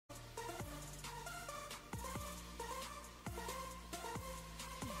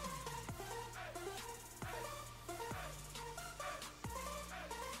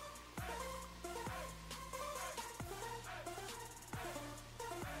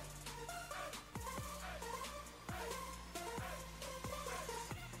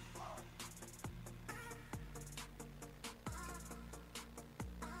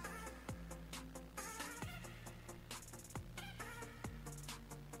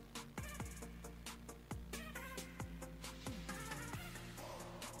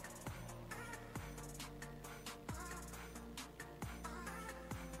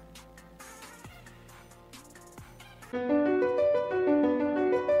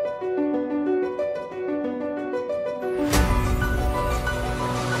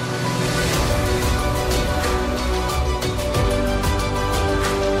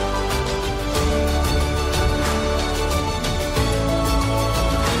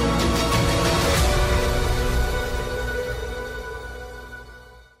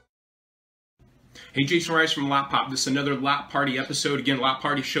Hey, Jason Rice from Lot Pop. This is another Lot Party episode. Again, Lot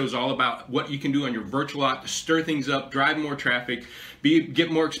Party shows all about what you can do on your virtual lot to stir things up, drive more traffic, get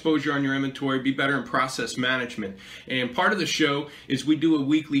more exposure on your inventory, be better in process management. And part of the show is we do a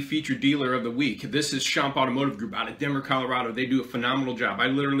weekly featured dealer of the week. This is Schomp Automotive Group out of Denver, Colorado. They do a phenomenal job. I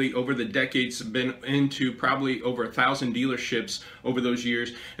literally, over the decades, have been into probably over 1,000 dealerships over those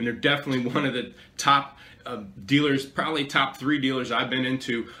years, and they're definitely one of the top dealers, probably top 3 dealers I've been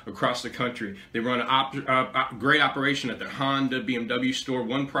into across the country. They run a great operation at their Honda, BMW store,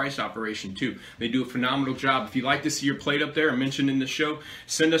 one price operation too. They do a phenomenal job. If you'd like to see your plate up there and mentioned in the show,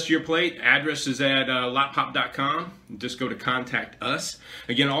 send us your plate. Address is at lotpop.com. Just go to contact us.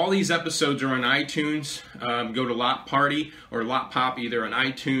 Again, all these episodes are on iTunes. Go to Lot Party or Lot Pop either on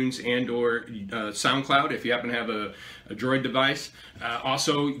iTunes and or SoundCloud if you happen to have a Droid device.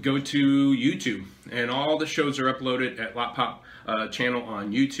 Also go to YouTube, and all the shows are uploaded at Lot Pop channel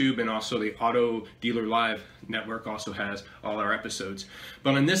on YouTube, and also the Auto Dealer Live network also has all our episodes.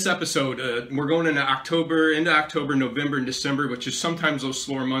 But on this episode, we're going into October, November, and December, which is sometimes those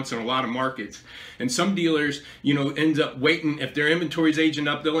slower months in a lot of markets. And some dealers, end up waiting. If their inventory's aging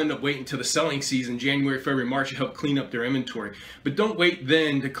up, they'll end up waiting until the selling season, January, February, March, to help clean up their inventory. But don't wait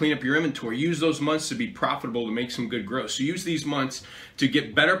then to clean up your inventory. Use those months to be profitable, to make some good growth. So use these months to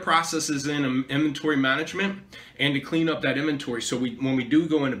get better processes in inventory management and to clean up that inventory. So when we do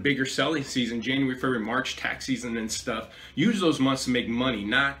go into bigger selling season, January, February, March, tax season and stuff, use those months to make money,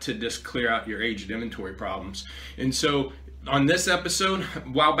 not to just clear out your aged inventory problems. And so on this episode, a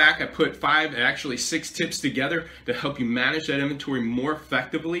while back, I put 5, actually 6 tips together to help you manage that inventory more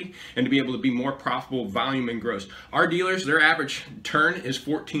effectively and to be able to be more profitable, volume and gross. Our dealers, their average turn is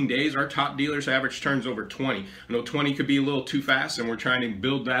 14 days. Our top dealers' average turns over 20. I know 20 could be a little too fast, and we're trying to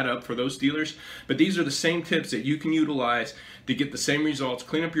build that up for those dealers. But these are the same tips that you can utilize to get the same results,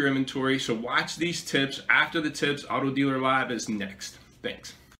 clean up your inventory. So watch these tips. After the tips, Auto Dealer Live is next.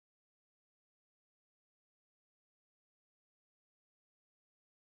 Thanks.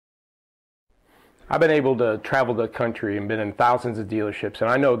 I've been able to travel the country and been in thousands of dealerships,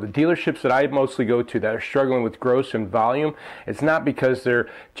 and I know the dealerships that I mostly go to that are struggling with gross and volume, it's not because they're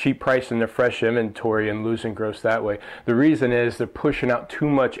cheap pricing their fresh inventory and losing gross that way. The reason is they're pushing out too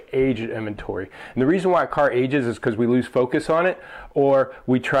much aged inventory. And the reason why a car ages is because we lose focus on it, or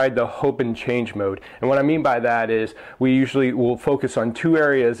we tried the hope and change mode. And what I mean by that is we usually will focus on 2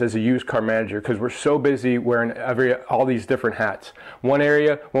 areas as a used car manager because we're so busy wearing all these different hats. One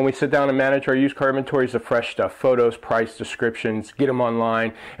area, when we sit down and manage our used car inventory, is the fresh stuff, photos, price, descriptions, get them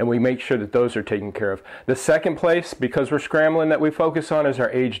online, and we make sure that those are taken care of. The second place, because we're scrambling, that we focus on is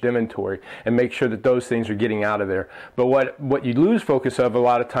our aged inventory and make sure that those things are getting out of there. But what you lose focus of a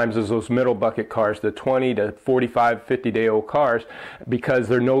lot of times is those middle bucket cars, the 20 to 45, 50-day-old cars, because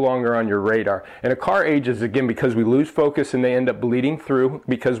they're no longer on your radar. And a car ages, again, because we lose focus and they end up bleeding through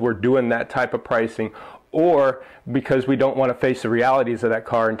because we're doing that type of pricing, or because we don't want to face the realities of that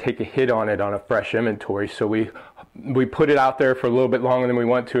car and take a hit on it on a fresh inventory. So we put it out there for a little bit longer than we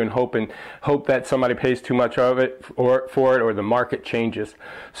want to and hope that somebody pays too much of it for it, or the market changes.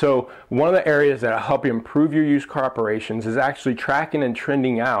 So one of the areas that will help you improve your used car operations is actually tracking and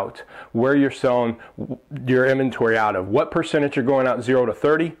trending out where you're selling your inventory out of. What percentage are going out 0 to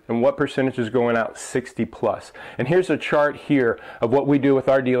 30 and what percentage is going out 60 plus. And here's a chart here of what we do with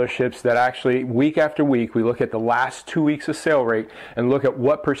our dealerships that actually week after week we look at the last 2 weeks of sale rate and look at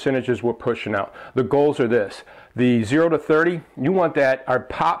what percentages we're pushing out. The goals are this. The 0 to 30, you want that. Our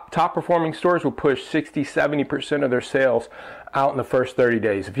top performing stores will push 60-70% of their sales out in the first 30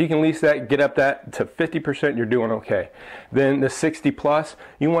 days. If you can lease that, get up that to 50%, you're doing okay. Then the 60 plus,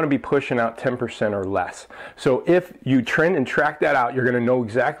 you want to be pushing out 10% or less. So if you trend and track that out, you're going to know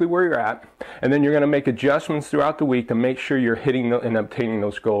exactly where you're at, and then you're going to make adjustments throughout the week to make sure you're hitting and obtaining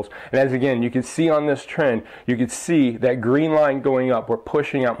those goals. And as again, you can see on this trend, you can see that green line going up. We're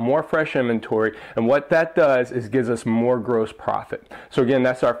pushing out more fresh inventory, and what that does is gives us more gross profit. So again,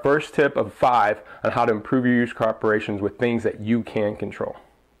 that's our first tip of 5 on how to improve your used car operations with things that you can control.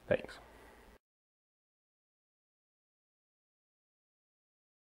 Thanks.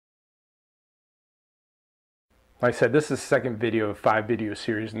 Like I said, this is the second video of 5 video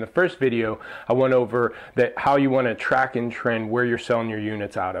series. In the first video, I went over how you want to track and trend where you're selling your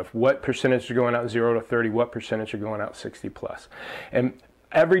units out of. What percentage are going out 0 to 30, what percentage are going out 60 plus. And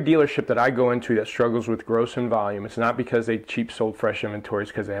every dealership that I go into that struggles with gross and volume, it's not because they cheap sold fresh inventories,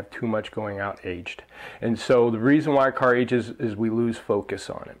 because they have too much going out aged. And so the reason why a car ages is we lose focus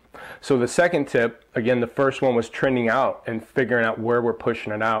on it. So the second tip, again, the first one was trending out and figuring out where we're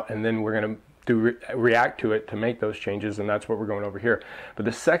pushing it out, and then we're going to react to it to make those changes, and that's what we're going over here. But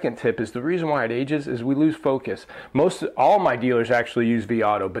the second tip is the reason why it ages is we lose focus. All my dealers actually use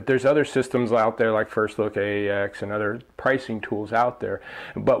vAuto, but there's other systems out there like First Look, AAX, and other pricing tools out there.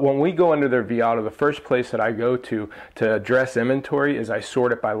 But when we go into their vAuto, the first place that I go to address inventory is I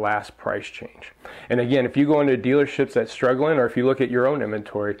sort it by last price change. And again, if you go into dealerships that's struggling, or if you look at your own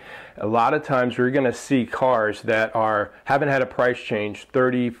inventory, a lot of times we're going to see cars that haven't had a price change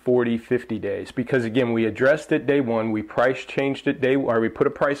 30, 40, 50 days. Because again, we addressed it day one, we price changed it we put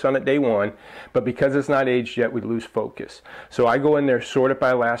a price on it day one, but because it's not aged yet, we lose focus. So I go in there, sort it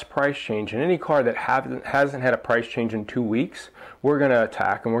by last price change, and any car that hasn't had a price change in 2 weeks, we're going to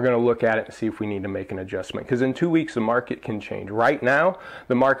attack and we're going to look at it and see if we need to make an adjustment. Because in 2 weeks, the market can change. Right now,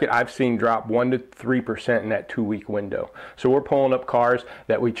 the market I've seen drop 1 to 3% in that 2 week window. So we're pulling up cars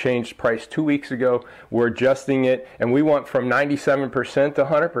that we changed price 2 weeks ago. We're adjusting it, and we went from 97% to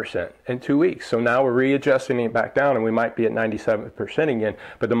 100% in 2 weeks. So now we're readjusting it back down, and we might be at 97% again.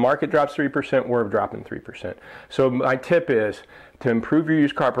 But the market drops 3%, we're dropping 3%. So my tip is to improve your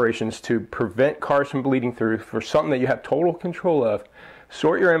used car operations, to prevent cars from bleeding through, for something that you have total control of.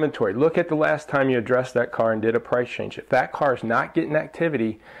 Sort your inventory. Look at the last time you addressed that car and did a price change. If that car is not getting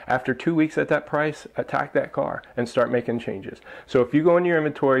activity after 2 weeks at that price, attack that car and start making changes. So if you go into your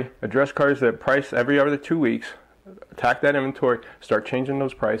inventory, address cars that price every other 2 weeks, attack that inventory, start changing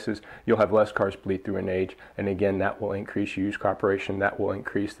those prices, you'll have less cars bleed through an age. And again, that will increase your used car operation. That will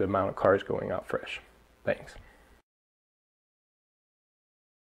increase the amount of cars going out fresh. Thanks.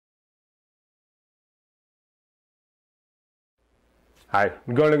 All right,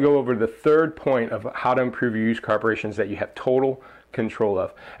 I'm going to go over the third point of how to improve your used car operations that you have total control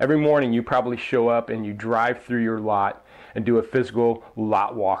of. Every morning you probably show up and you drive through your lot and do a physical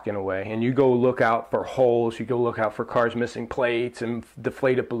lot walk in a way. And you go look out for holes, you go look out for cars missing plates and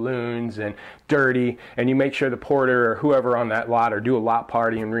deflated balloons and dirty, and you make sure the porter or whoever on that lot, or do a lot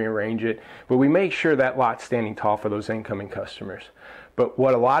party and rearrange it. But we make sure that lot's standing tall for those incoming customers. But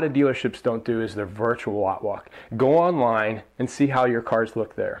what a lot of dealerships don't do is their virtual lot walk. Go online and see how your cars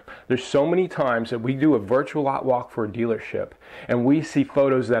look there. There's so many times that we do a virtual lot walk for a dealership and we see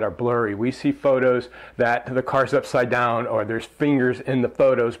photos that are blurry. We see photos that the car's upside down, or there's fingers in the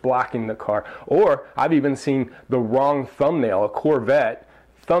photos blocking the car. Or I've even seen the wrong thumbnail, a Corvette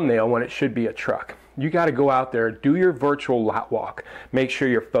thumbnail, when it should be a truck. You got to go out there, do your virtual lot walk. Make sure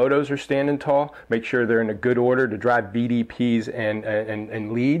your photos are standing tall. Make sure they're in a good order to drive VDPs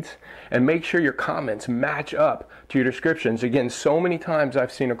and leads. And make sure your comments match up to your descriptions. Again, so many times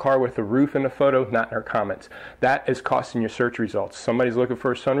I've seen a car with a roof in the photo, not in our comments. That is costing your search results. Somebody's looking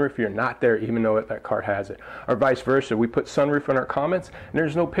for a sunroof, you're not there even though that car has it. Or vice versa. We put sunroof in our comments and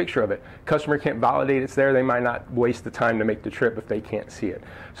there's no picture of it. Customer can't validate it's there. They might not waste the time to make the trip if they can't see it.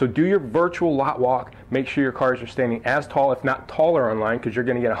 So do your virtual lot walk. Make sure your cars are standing as tall, if not taller, online, because you're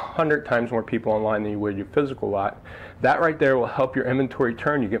going to get 100 times more people online than you would your physical lot. That right there will help your inventory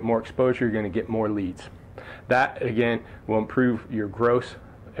turn. You get more exposure, you're going to get more leads. That, again, will improve your gross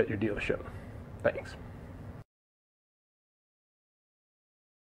at your dealership. Thanks.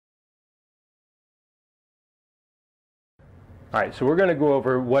 All right, so we're going to go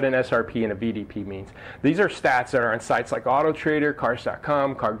over what an SRP and a VDP means. These are stats that are on sites like AutoTrader,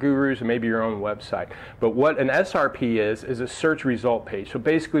 Cars.com, CarGurus, and maybe your own website. But what an SRP is a search result page. So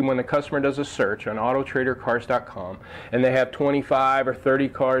basically when the customer does a search on AutoTrader, Cars.com, and they have 25 or 30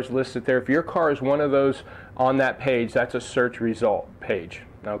 cars listed there, if your car is one of those on that page, that's a search result page.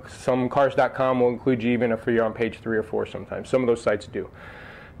 Now, some Cars.com will include you even if you're on page 3 or 4 sometimes. Some of those sites do.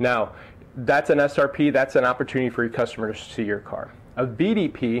 Now, that's an SRP, that's an opportunity for your customer to see your car. A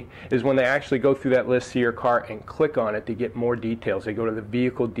VDP is when they actually go through that list, see your car, and click on it to get more details. They go to the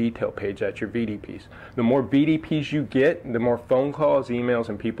vehicle detail page. That's your VDPs. The more VDPs you get, the more phone calls, emails,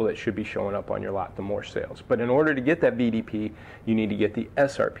 and people that should be showing up on your lot, the more sales. But in order to get that VDP, you need to get the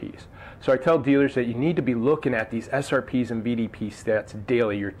SRPs. So I tell dealers that you need to be looking at these SRPs and VDP stats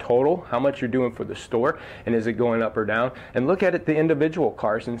daily. Your total, how much you're doing for the store, and is it going up or down? And look at it, the individual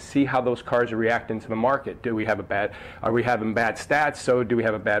cars, and see how those cars are reacting to the market. Are we having bad stats? So do we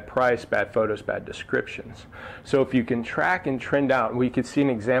have a bad price, bad photos, bad descriptions? So if you can track and trend out, we could see an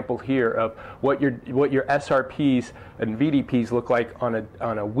example here of what your SRPs and VDPs look like on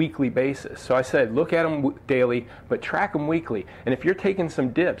a weekly basis. So I said look at them daily, but track them weekly. And if you're taking some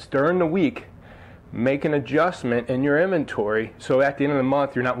dips during the week, make an adjustment in your inventory so at the end of the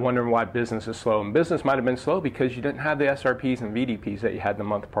month you're not wondering why business is slow. And business might have been slow because you didn't have the SRPs and VDPs that you had the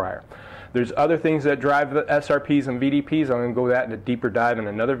month prior. There's other things that drive the SRPs and VDPs. I'm going to go that in a deeper dive in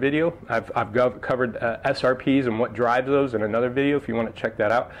another video. I've covered SRPs and what drives those in another video if you want to check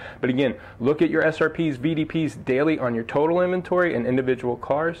that out. But again, look at your SRPs, VDPs daily on your total inventory and individual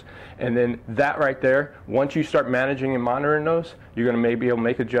cars. And then that right there, once you start managing and monitoring those, you're going to maybe be able to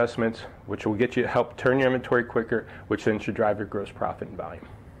make adjustments, which will get you help turn your inventory quicker, which then should drive your gross profit and volume.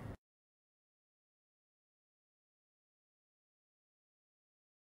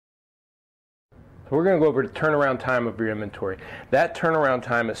 We're going to go over the turnaround time of your inventory. That turnaround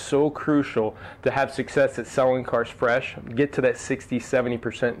time is so crucial to have success at selling cars fresh. Get to that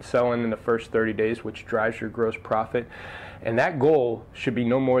 60-70% selling in the first 30 days, which drives your gross profit. And that goal should be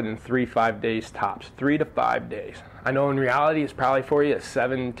no more than 3-5 days tops, 3 to 5 days. I know in reality it's probably for you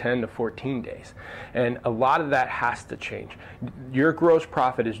 7, 10 to 14 days. And a lot of that has to change. Your gross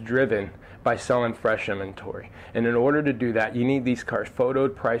profit is driven by selling fresh inventory. And in order to do that, you need these cars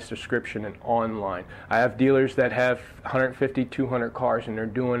photoed, price description, and online. I have dealers that have 150, 200 cars, and they're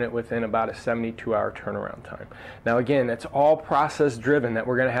doing it within about a 72-hour turnaround time. Now again, that's all process driven that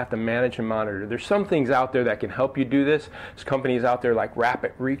we're going to have to manage and monitor. There's some things out there that can help you do this. There's companies out there like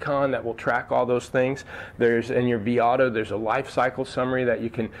Rapid Recon that will track all those things. There's in your vAuto, there's a life cycle summary that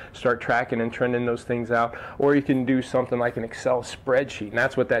you can start tracking and trending those things out. Or you can do something like an Excel spreadsheet, and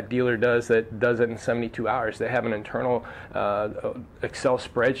that's what that dealer does that does it in 72 hours. They have an internal Excel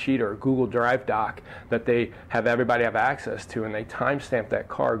spreadsheet or a Google Drive doc that they have everybody have access to, and they timestamp that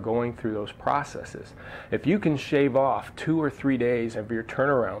car going through those processes. If you can shave off 2 or 3 days of your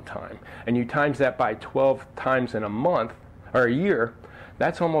turnaround time, and you times that by 12 times in a month or a year,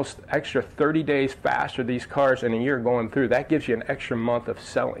 that's almost extra 30 days faster these cars in a year going through. That gives you an extra month of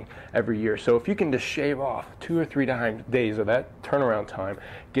selling every year. So if you can just shave off 2 or 3 days of that turnaround time,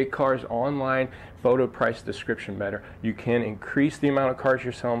 get cars online, photo, price, description better, you can increase the amount of cars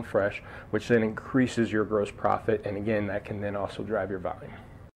you're selling fresh, which then increases your gross profit. And again, that can then also drive your volume.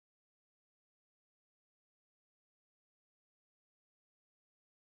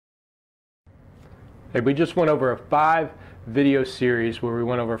 Hey, we just went over a 5-video series where we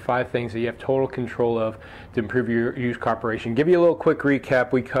went over 5 things that you have total control of to improve your used car operation. Give you a little quick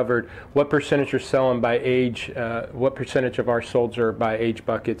recap. We covered what percentage you're selling by age, what percentage of our solds are by age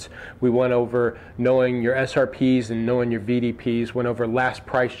buckets. We went over knowing your SRPs and knowing your VDPs. Went over last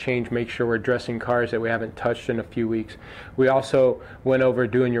price change, make sure we're addressing cars that we haven't touched in a few weeks. We also went over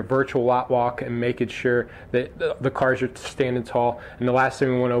doing your virtual lot walk and making sure that the cars are standing tall. And the last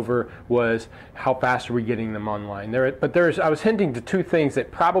thing we went over was how fast are we getting them online. I was hinting to 2 things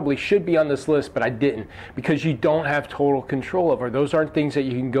that probably should be on this list, but I didn't, because you don't have total control over. Those aren't things that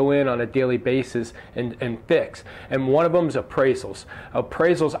you can go in on a daily basis and fix. And one of them is appraisals.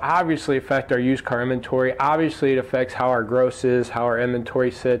 Appraisals obviously affect our used car inventory. Obviously it affects how our gross is, how our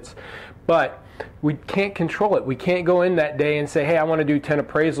inventory sits, but we can't control it. We can't go in that day and say, hey, I want to do 10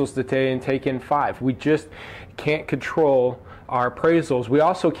 appraisals today and take in 5. We just can't control our appraisals. We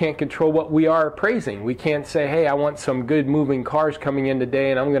also can't control what we are appraising. We can't say, hey, I want some good moving cars coming in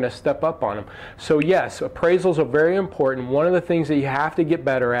today and I'm going to step up on them. So yes, appraisals are very important. One of the things that you have to get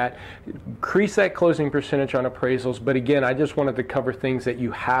better at, increase that closing percentage on appraisals. But again, I just wanted to cover things that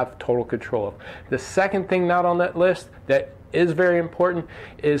you have total control of. The second thing not on that list that is very important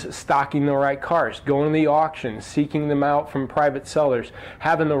is stocking the right cars, going to the auction, seeking them out from private sellers,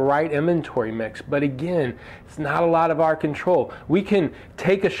 having the right inventory mix. But again, it's not a lot of our control. We can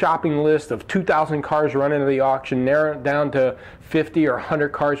take a shopping list of 2,000 cars running to the auction, narrow it down to 50 or 100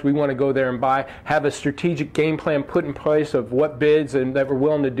 cars we want to go there and buy, have a strategic game plan put in place of what bids and that we're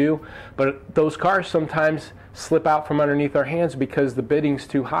willing to do. But those cars sometimes slip out from underneath our hands because the bidding's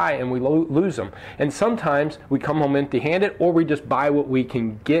too high and we lose them. And sometimes we come home empty-handed, or we just buy what we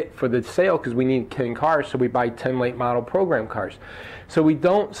can get for the sale because we need 10 cars, so we buy 10 late model program cars. So we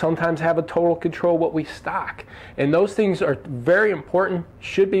don't sometimes have a total control what we stock. And those things are very important,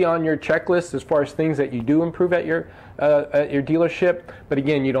 should be on your checklist as far as things that you do improve at your dealership, but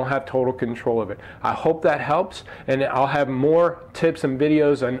again, you don't have total control of it. I hope that helps, and I'll have more tips and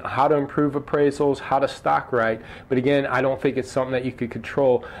videos on how to improve appraisals, how to stock right, but again, I don't think it's something that you could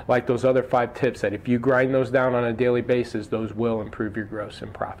control like those other 5 tips that if you grind those down on a daily basis, those will improve your gross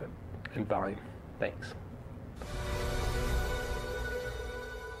and profit and volume. Thanks.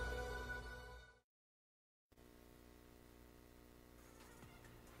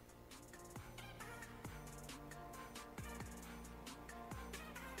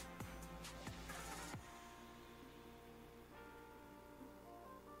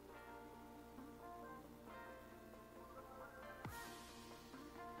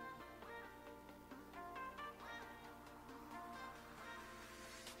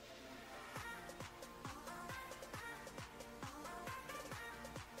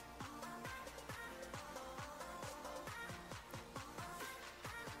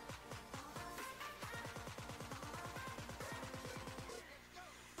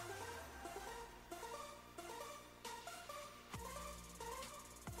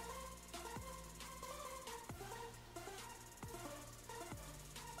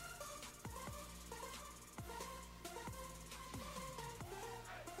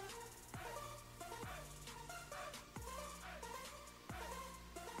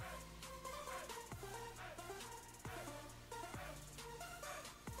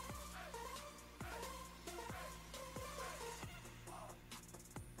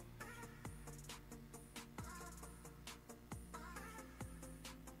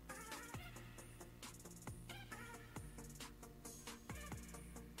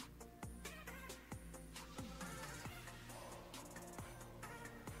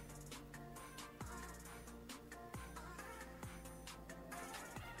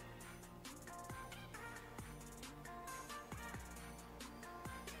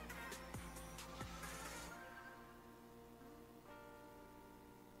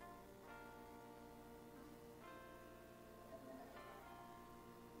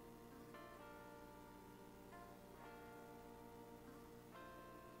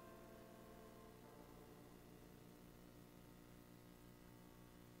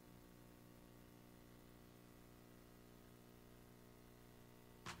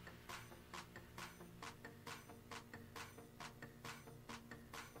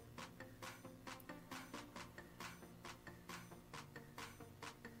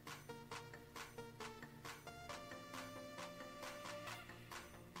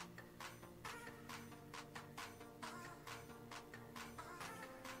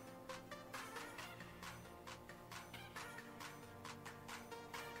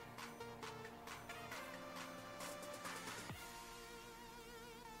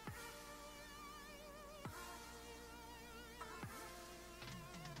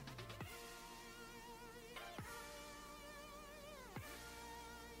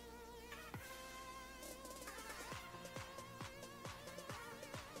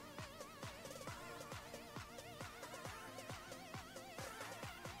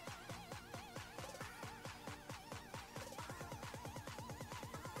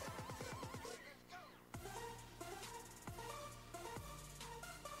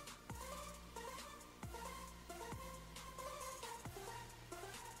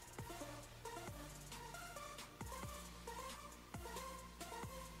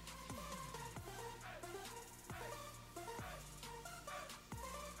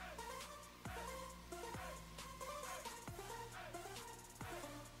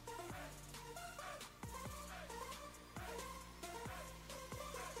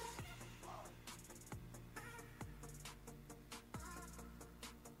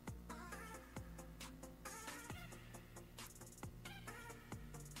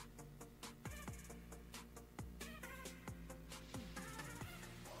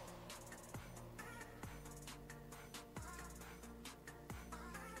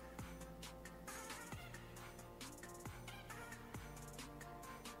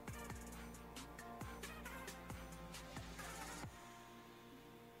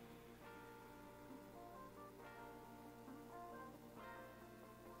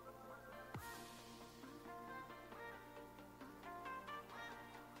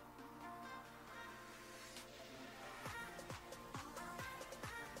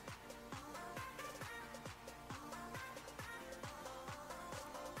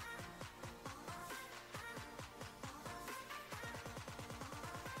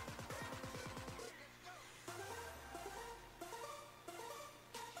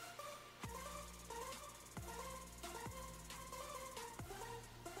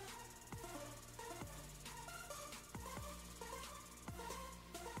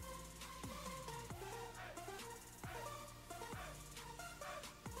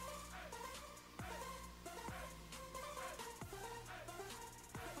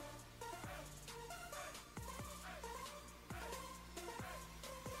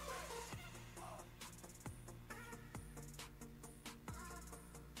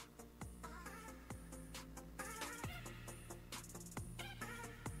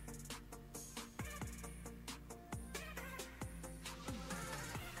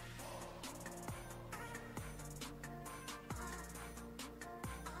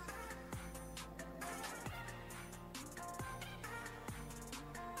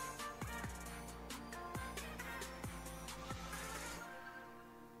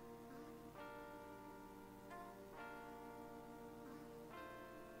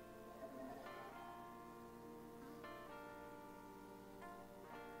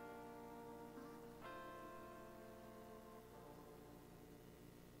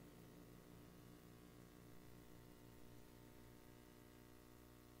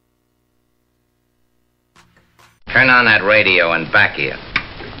 Turn on that radio and back here.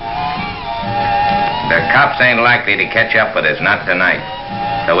 The cops ain't likely to catch up with us, not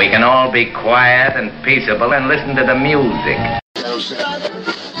tonight. So we can all be quiet and peaceable and listen to the music.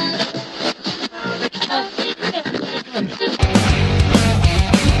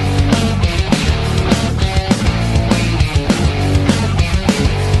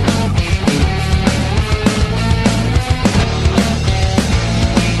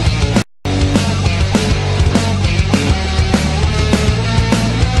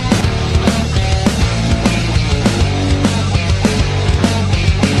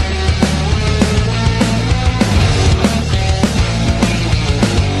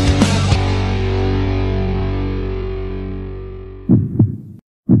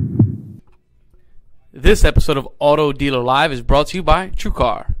 This episode of Auto Dealer Live is brought to you by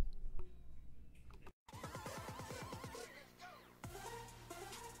TrueCar.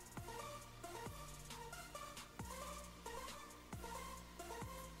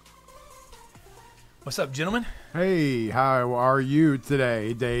 What's up, gentlemen? Hey, how are you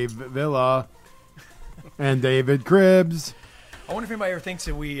today, Dave Villa and David Cribbs? I wonder if anybody ever thinks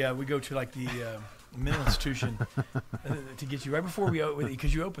that we go to like the mental institution to get you right before we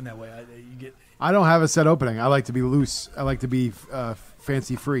because you open that way. You get. I don't have a set opening. I like to be loose. I like to be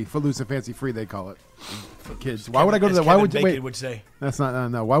fancy free, footloose and fancy free. They call it for kids. Why would I go to the? Why would you wait? Would say that's not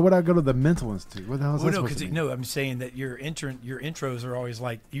no. Why would I go to the mental institute? What the hell is that supposed to mean? No, I'm saying that your intros are always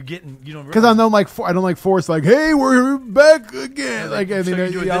like you don't because I don't like force like hey we're back again like I mean so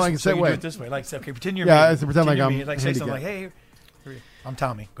you like so say you way. do it this way like okay pretend you're me. I pretend like I'm like say something like hey I'm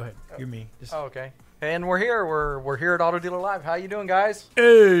Tommy. Go ahead. You're me. Just... Oh, okay. And we're here. We're here at Auto Dealer Live. How you doing, guys?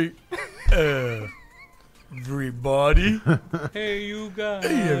 Hey, everybody. Hey, you guys.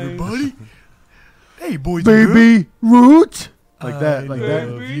 Hey, everybody. Hey, boys. Baby Root. Like that. Like that.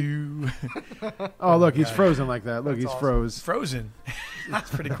 Love you. Oh, look, he's frozen like that. Look, he's awesome. Frozen.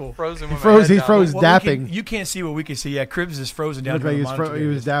 That's pretty cool. Frozen. He froze well, dapping. You can't see what we can see. Yeah, Cribbs is frozen down. Like he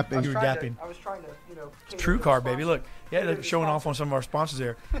was dapping. You were dapping. I was trying to, TrueCar, baby. Look. Yeah, they're showing off on some of our sponsors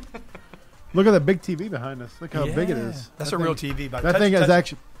there. Look at the big TV behind us. Look how big it is. That's a real TV. That thing is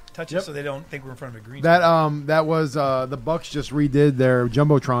actually touch it so they don't think we're in front of a green. That was the Bucks just redid their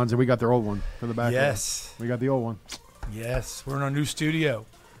jumbotrons and we got their old one for the back. Yes, we got the old one. Yes, we're in our new studio.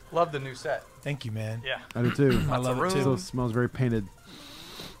 Love the new set. Thank you, man. Yeah, I do too. I love it too. Still smells very painted.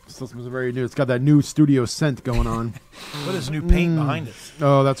 Still smells very new. It's got that new studio scent going on. What is new paint behind us?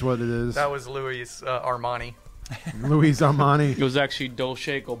 Oh, that's what it is. That was Louis Armani. Louis Armani. It was actually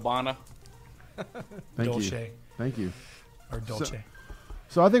Dolce Gabbana. Thank you. Or Dolce.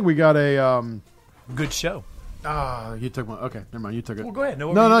 So I think we got a good show. You took one. Okay, never mind. You took it. Well, go ahead.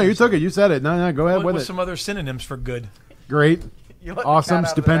 No, you took it. You said it. No, go ahead with it. What's some other synonyms for good? Great, awesome,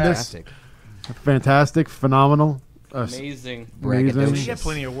 stupendous, fantastic, phenomenal, amazing. We got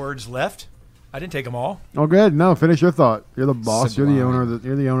plenty of words left. I didn't take them all. Oh, good. No, finish your thought. You're the boss. Sublime.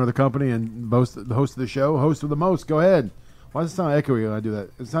 You're the owner of the company and the host of the show, host of the most. Go ahead. Why does it sound echoey when I do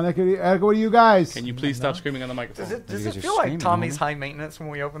that? It's not echoey to you guys. Can you please stop screaming on the microphone? Does it feel like Tommy's high maintenance when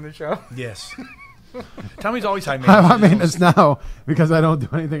we open the show? Yes. Tommy's always high maintenance. I'm high maintenance now because I don't do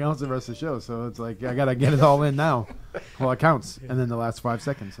anything else the rest of the show. So it's like I gotta get it all in now. Well, it counts, and then the last 5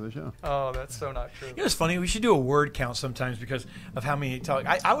 seconds of the show. Oh, that's so not true. You know, it's funny. We should do a word count sometimes because of how many talk.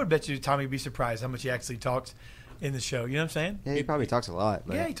 I would bet you Tommy would be surprised how much he actually talks in the show. You know what I'm saying? Yeah, he probably talks a lot.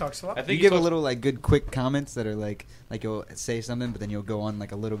 Yeah, he talks a lot. I think you give a little like good quick comments that are like you'll say something, but then you'll go on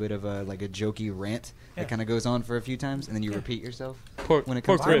like a little bit of a jokey rant that kind of goes on for a few times, and then you repeat yourself when it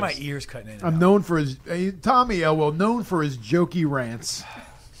comes. Why are my ears cutting in? I'm known for his Tommy Elwell, known for his jokey rants.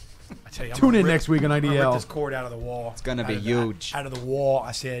 I tell you, tune in next week on IDL. I'm gonna rip this cord out of the wall. It's gonna be huge. Out of the wall,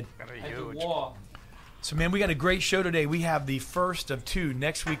 I said. Gonna be huge. So, man, we got a great show today. We have the first of two.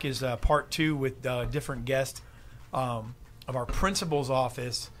 Next week is part 2 with different guests of our principal's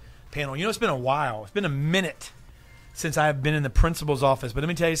office panel. You know, it's been a while. It's been a minute since I've been in the principal's office. But let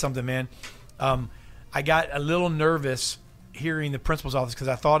me tell you something, man. I got a little nervous hearing the principal's office because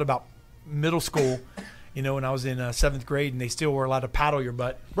I thought about middle school, you know, when I was in 7th grade and they still were allowed to paddle your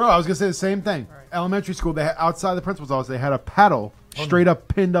butt. Bro, I was going to say the same thing. Right. Elementary school, they had, outside the principal's office, they had a paddle straight up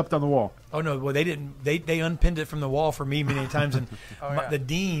pinned up on the wall. Oh, no. Well, they didn't. They unpinned it from the wall for me many times. And the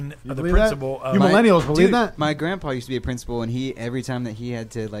dean of the principal. You millennials believe that? My grandpa used to be a principal, and he every time that he had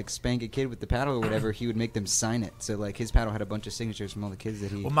to like spank a kid with the paddle or whatever, he would make them sign it. So like his paddle had a bunch of signatures from all the kids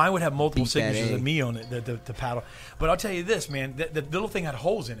that he. Well, mine would have multiple signatures of me on it, the paddle. But I'll tell you this, man, the little thing had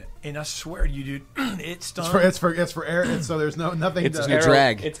holes in it, and I swear to you, dude, it stung. It's for air, so there's nothing. It's no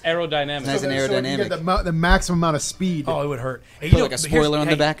drag. It's aerodynamic. It's nice and aerodynamic. So you get the maximum amount of speed. Oh, it would hurt. Put like a spoiler on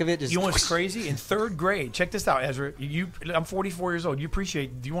the back of it. Just you want to what's crazy? In third grade, check this out, Ezra. I'm 44 years old. You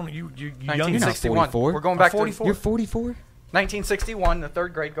appreciate? Do you want you young? 1961. 44? We're going back 44. You're 44? 1961, the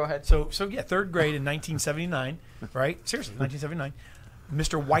third grade. Go ahead. So yeah, third grade in 1979, right? Seriously, 1979.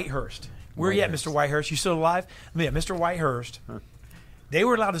 Mr. Whitehurst. Where are you at, Mr. Whitehurst? You still alive? Yeah, Mr. Whitehurst. They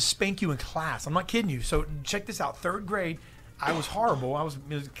were allowed to spank you in class. I'm not kidding you. So check this out. Third grade, I was horrible. I was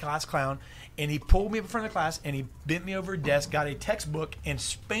a class clown. And he pulled me up in front of the class, and he bent me over a desk, got a textbook, and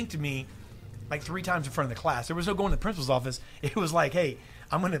spanked me like 3 times in front of the class. There was no going to the principal's office. It was like, hey,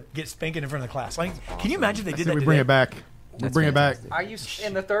 I'm going to get spanking in front of the class. Like, can you imagine if they did that We today? bring it back. We bring it back. I used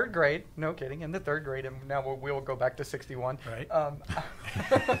in the third grade. No kidding. In the third grade, and now we'll go back to 61. Right.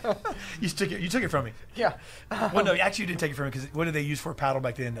 You took it from me. Yeah. Well, no, actually, you didn't take it from me because what did they use for a paddle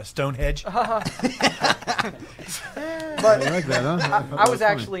back then? A stone hedge. But You like that, huh? thought that I was funny.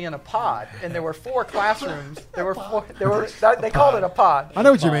 actually in a pod, and there were 4 classrooms. There were 4. They called it a pod. I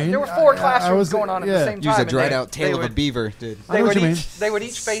know what you mean. There were 4 I classrooms was- going on at yeah. the same time. Use a and dried they- out tail they of a would- beaver, dude. I know what you mean. They would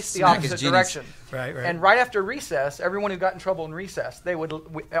each face the Smack his opposite genius. direction. Right. And right after recess, everyone who got in trouble in recess,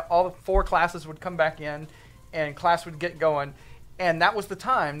 all the 4 classes would come back in, and class would get going. And that was the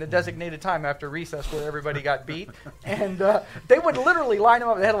time, the designated time after recess, where everybody got beat. And they would literally line them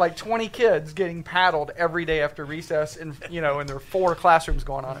up. They had like 20 kids getting paddled every day after recess, and and there were 4 classrooms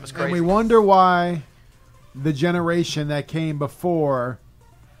going on. It was And crazy. we wonder why the generation that came before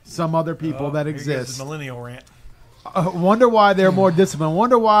some other people that Here goes exist. the millennial rant. Wonder why they're more disciplined.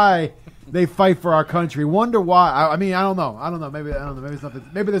 Wonder why they fight for our country. Wonder why. I mean, I don't know. Maybe I don't know. Maybe it's nothing.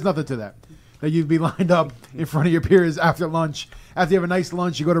 Maybe there's nothing to that. That you'd be lined up in front of your peers after lunch. After you have a nice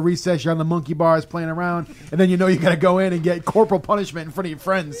lunch, you go to recess. You're on the monkey bars playing around, and then you know you got to go in and get corporal punishment in front of your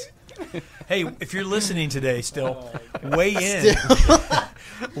friends. Hey, if you're listening today, still weigh in.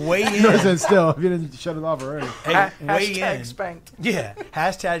 Weigh You know what I'm saying? in. Still, if you didn't shut it off already. Hey, weigh Hashtag in. spanked. Yeah.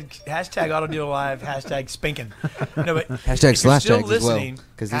 Hashtag Auto Deal Live. Hashtag spanking. No, but Hashtag if you're slash still tags as well, listening,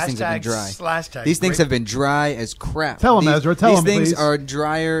 because these things have been dry. Slash tags. These things Great. have been dry as crap. Tell 'em, These- Ezra. Tell These 'em, things please. are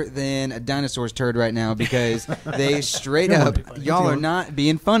drier than a dinosaur's turd right now because they straight up, y'all are not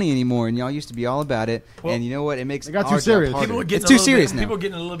being funny anymore, and y'all used to be all about it. Well, and you know what? It makes They got our too job serious. harder. People are getting It's too serious People now. are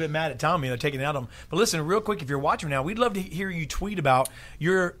getting a little bit mad at Tommy. They're taking it out on him. But listen, real quick, if you're watching now, we'd love to hear you tweet about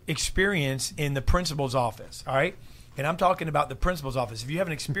your experience in the principal's office. All right, and I'm talking about the principal's office. If you have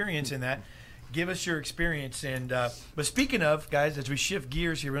an experience in that, give us your experience. And but speaking of guys, as we shift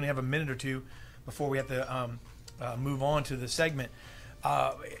gears here, we only have a minute or two before we have to move on to the segment.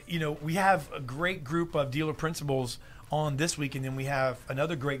 We have a great group of dealer principals on this week, and then we have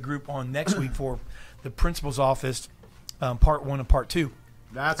another great group on next week for the principal's office, part 1 and part 2.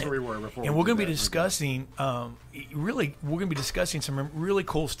 That's where we were before. And we're going to be discussing, we're going to be discussing some really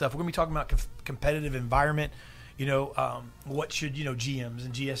cool stuff. We're going to be talking about competitive environment. What should GMs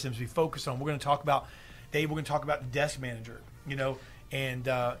and GSMs be focused on? We're going to talk about, Dave. We're going to talk about the desk manager. And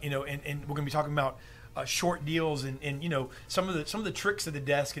we're going to be talking about short deals and some of the tricks of the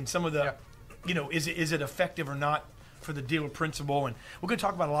desk and some of the, is it effective or not for the dealer principal? And we're going to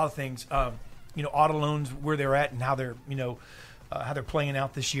talk about a lot of things. Auto loans, where they're at and how they're how they're playing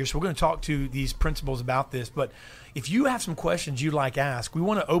out this year. So we're going to talk to these principals about this. But if you have some questions you'd like to ask, we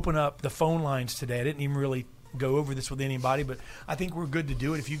want to open up the phone lines today. I didn't even really go over this with anybody, but I think we're good to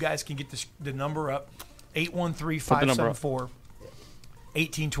do it. If you guys can get the number up, 813-574-1820.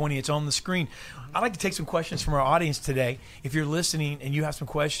 It's on the screen. I'd like to take some questions from our audience today. If you're listening and you have some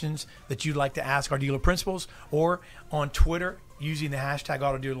questions that you'd like to ask our dealer principals, or on Twitter using the hashtag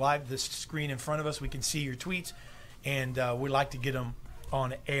AutoDealerLive, the screen in front of us, we can see your tweets. And we'd like to get them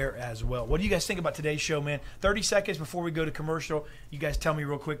on air as well. What do you guys think about today's show, man? 30 seconds before we go to commercial. You guys tell me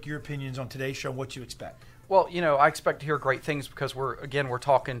real quick your opinions on today's show and what you expect. Well, I expect to hear great things because we're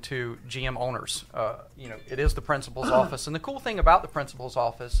talking to GM owners. It is the principal's office. And the cool thing about the principal's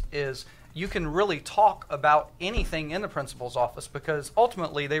office is you can really talk about anything in the principal's office because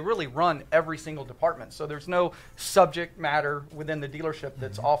ultimately they really run every single department. So there's no subject matter within the dealership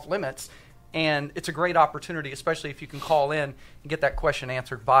that's off limits. And it's a great opportunity, especially if you can call in and get that question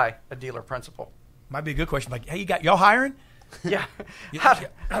answered by a dealer principal. Might be a good question. Like, hey, y'all hiring? Yeah. How do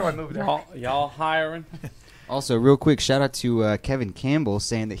I move there? Y'all hiring? Also, real quick, shout out to Kevin Campbell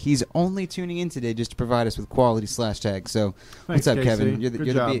saying that he's only tuning in today just to provide us with quality slash tags. So, Thanks, what's up, Casey. Kevin? You're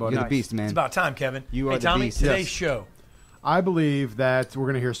Good job, buddy. the beast, man. It's about time, Kevin. You hey, are the Tommy, beast. today's Yes. show. I believe that we're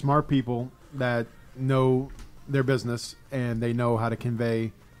going to hear smart people that know their business and they know how to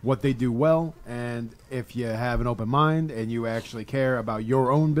convey what they do well. And if you have an open mind and you actually care about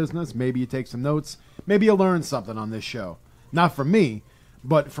your own business, maybe you take some notes. Maybe you'll learn something on this show. Not from me,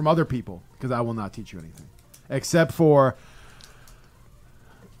 but from other people, because I will not teach you anything. Except for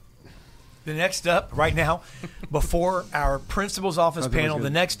The next up, right now, before our principal's office panel,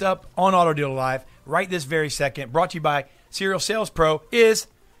 the next up on Auto Dealer Live, right this very second, brought to you by Serial Sales Pro, is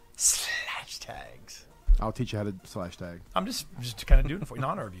slash tags. I'll teach you how to slash tag. I'm just kind of doing it for you in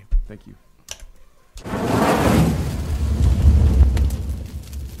honor of you. Thank you.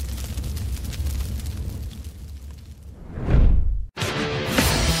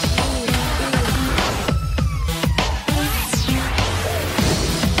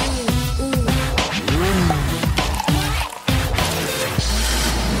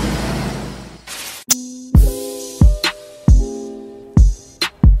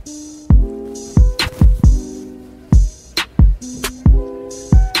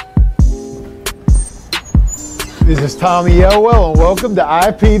 This is Tommy Elwell, and welcome to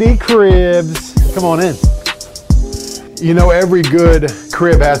IPD Cribs. Come on in. You know, every good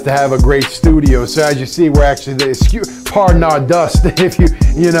crib has to have a great studio. So as you see, we're actually, pardon our dust, if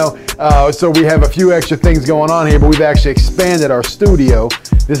you know. So we have a few extra things going on here, but we've actually expanded our studio.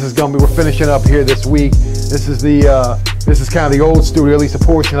 This is gonna be, we're finishing up here this week. This is kind of the old studio, at least a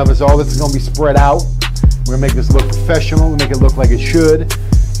portion of it. All this is gonna be spread out. We're gonna make this look professional, make it look like it should.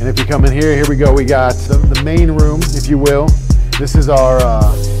 And if you come in here we go. We got the main room, if you will. This is our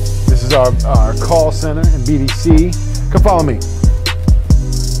call center and BDC. Come follow me.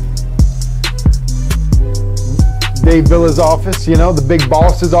 Dave Villa's office, you know, the big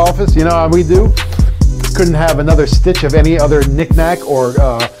boss's office. You know how we do. Couldn't have another stitch of any other knickknack or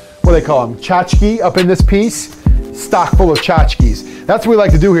what do they call them, tchotchke up in this piece. Stock full of tchotchkes. That's what we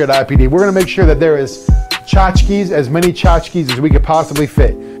like to do here at IPD. We're gonna make sure that there is tchotchkes, as many tchotchkes as we could possibly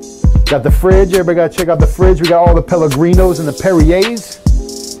fit. Got the fridge, everybody gotta check out the fridge. We got all the Pellegrinos and the Perriers.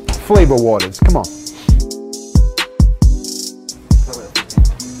 Flavor waters, come on.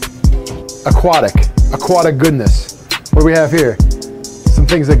 Aquatic goodness. What do we have here? Some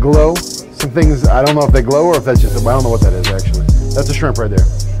things that glow, some things, I don't know if they glow or if that's just, I don't know what that is actually. That's a shrimp right there.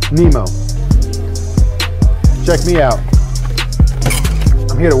 Nemo. Check me out.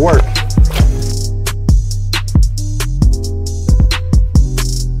 I'm here to work.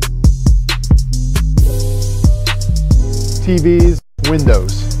 TVs,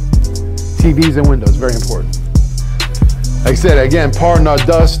 windows. TVs and windows, very important. Like I said, again, pardon our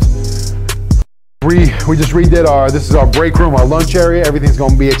dust. We just redid this is our break room, our lunch area. Everything's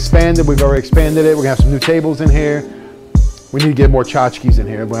gonna be expanded. We've already expanded it. We're gonna have some new tables in here. We need to get more tchotchkes in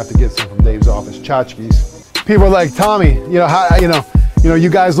here. We're gonna have to get some from Dave's office, tchotchkes. People are like, Tommy, you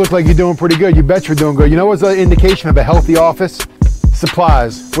guys look like you're doing pretty good. You bet you're doing good. You know what's the indication of a healthy office?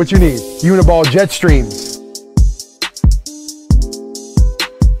 Supplies. What you need? Uniball jet streams.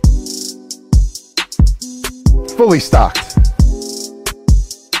 Fully stocked.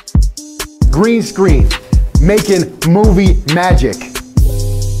 Green screen, making movie magic.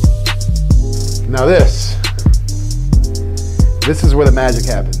 Now this is where the magic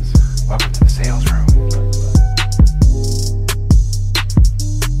happens. Welcome to the sales room.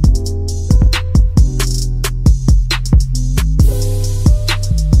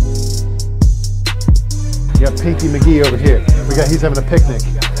 You got Pinky McGee over here. He's having a picnic.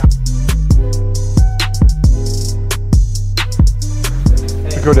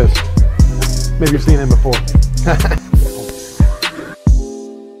 Look at this. Maybe you've seen him before.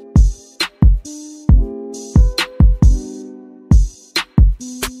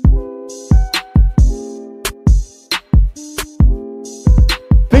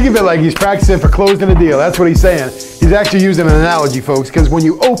 Think of it like he's practicing for closing a deal. That's what he's saying. He's actually using an analogy, folks, because when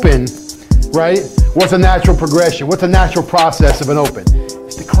you open, right, what's a natural progression? What's a natural process of an open?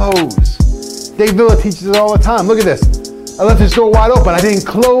 It's to close. Dave Villa teaches it all the time. Look at this. I left this door wide open. I didn't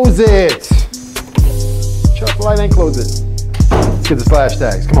close it. Shut off the light and close it. Let's get the slash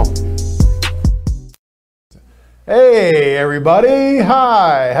tags. Come on. Hey, everybody.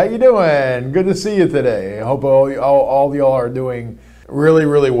 Hi. How you doing? Good to see you today. I hope all of y'all are doing really,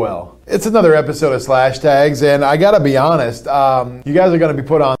 really well. It's another episode of Slash Tags, and I gotta be honest. You guys are gonna be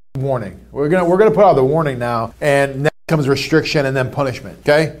put on warning. We're gonna put out the warning now, and next comes restriction and then punishment.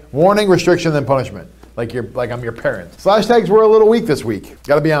 Okay? Warning, restriction, then punishment. Like I'm your parent. Slash tags were a little weak this week.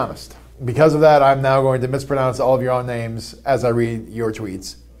 Gotta be honest. Because of that, I'm now going to mispronounce all of your own names as I read your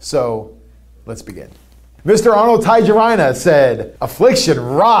tweets. So, let's begin. Mr. Arnold Tigerina said, "Affliction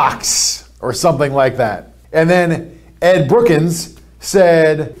rocks," or something like that. And then Ed Brookins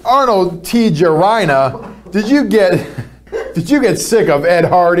said, "Arnold Tigerina, did you get sick of Ed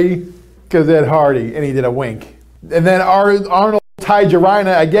Hardy?" Because Ed Hardy, and he did a wink. And then Arnold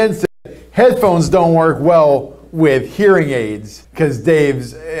Tigerina again said, "Headphones don't work well with hearing aids," because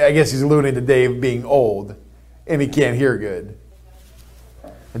I guess he's alluding to Dave being old and he can't hear good.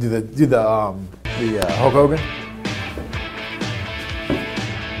 And do the Hulk Hogan.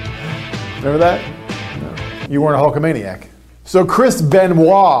 Remember that? No. You weren't a Hulkamaniac. So Chris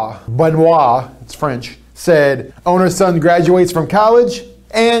Benoit, it's French, said, owner's son graduates from college,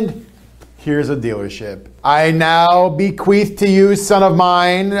 and here's a dealership. I now bequeath to you, son of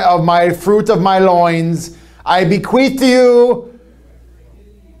mine, of my fruit of my loins, I bequeath to you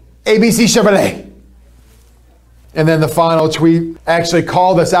ABC Chevrolet. And then the final tweet actually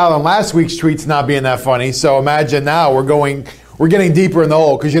called us out on last week's tweets not being that funny. So imagine now we're getting deeper in the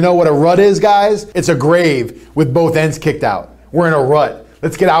hole, because you know what a rut is, guys? It's a grave with both ends kicked out. We're in a rut.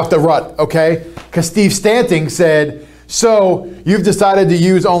 Let's get out the rut, okay? Because Steve Stanting said, so you've decided to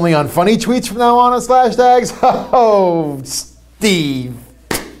use only unfunny tweets from now on as #tags? Oh, Steve.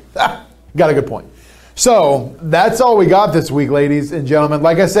 Got a good point. So that's all we got this week, ladies and gentlemen.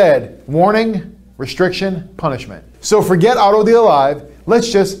 Like I said, warning, restriction, punishment. So forget Auto Deal Live. Let's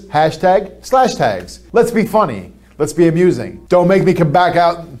just #/tags. Let's be funny. Let's be amusing. Don't make me come back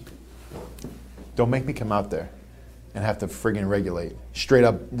out. Don't make me come out there and have to friggin' regulate. Straight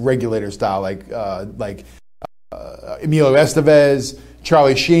up regulator style, like Emilio Estevez,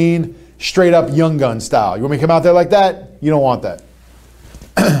 Charlie Sheen, straight up Young Gun style. You want me to come out there like that? You don't want that.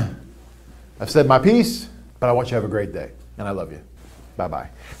 I've said my piece, but I want you to have a great day. And I love you. Bye-bye.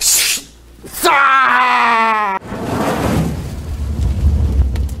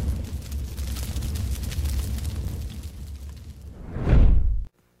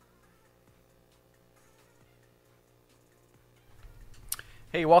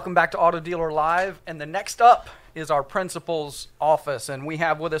 Hey, welcome back to Auto Dealer Live. And the next up is our principal's office. And we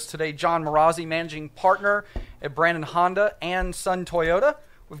have with us today John Marazzi, managing partner at Brandon Honda and Sun Toyota.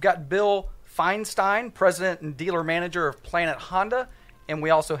 We've got Bill Feinstein, president and dealer manager of Planet Honda. And we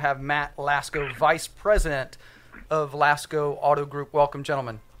also have Matt Lasco, vice president of Lasco Auto Group. Welcome,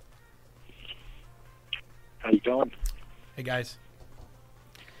 gentlemen. How you doing? Hey, guys.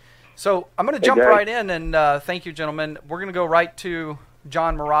 So I'm going to jump right in, and thank you, gentlemen. We're going to go right to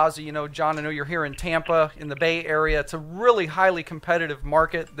John Marazzi. You know, John, I know you're here in Tampa, in the Bay Area. It's a really highly competitive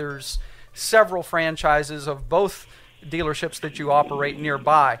market. There's several franchises of both dealerships that you operate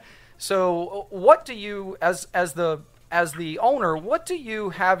nearby. So what do you, as the owner, what do you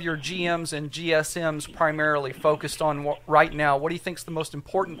have your GMs and GSMs primarily focused on right now? What do you think is the most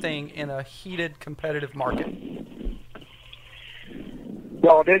important thing in a heated, competitive market?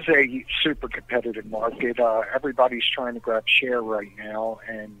 Well, it is a super competitive market. Everybody's trying to grab share right now,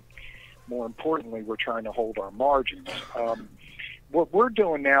 and more importantly, we're trying to hold our margins. What we're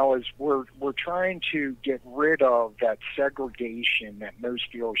doing now is we're trying to get rid of that segregation that most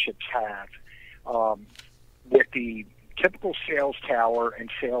dealerships have with the typical sales tower and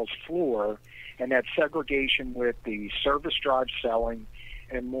sales floor, and that segregation with the service drive selling,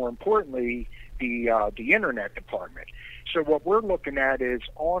 and more importantly, the internet department. So what we're looking at is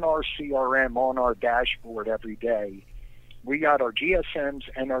on our CRM, on our dashboard every day, we got our GSMs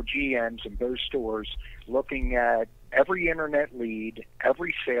and our GMs in both stores looking at every internet lead,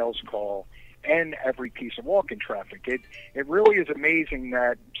 every sales call, and every piece of walk-in traffic. It really is amazing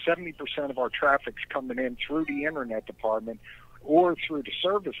that 70% of our traffic's coming in through the internet department or through the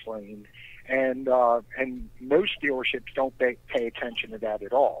service lane, and most dealerships don't pay attention to that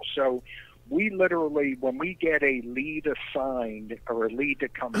at all. So we literally, when we get a lead assigned or a lead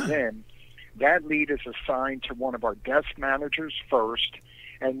that comes in, that lead is assigned to one of our desk managers first,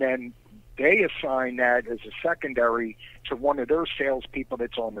 and then they assign that as a secondary to one of their salespeople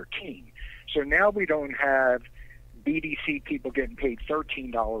that's on their team. So now we don't have BDC people getting paid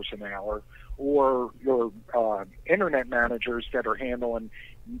 $13 an hour, or your internet managers that are handling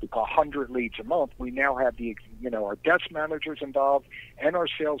 100 leads a month. We now have our desk managers involved and our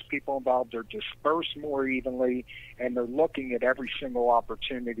salespeople involved. They're dispersed more evenly, and they're looking at every single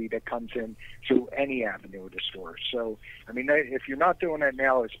opportunity that comes in through any avenue of the store. So, I mean, if you're not doing that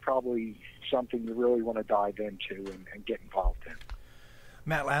now, it's probably something you really want to dive into and get involved in.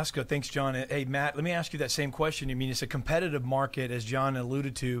 Matt Lasco, thanks, John. Hey, Matt, let me ask you that same question. I mean, it's a competitive market, as John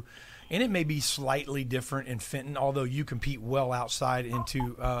alluded to, and it may be slightly different in Fenton, although you compete well outside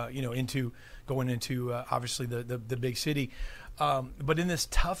into going into obviously the big city. But in this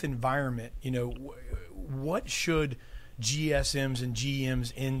tough environment, what should GSMs and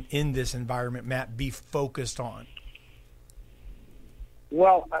GMs in this environment, Matt, be focused on?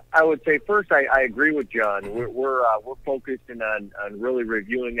 Well, I would say first I agree with John. We're focusing on really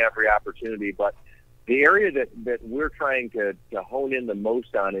reviewing every opportunity, but the area that we're trying to hone in the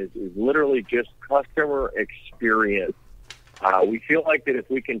most on is literally just customer experience. We feel like that if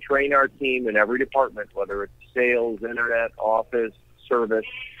we can train our team in every department, whether it's sales, internet, office, service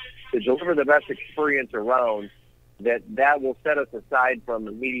to deliver the best experience around, that will set us aside from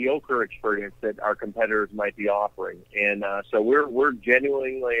the mediocre experience that our competitors might be offering. And so we're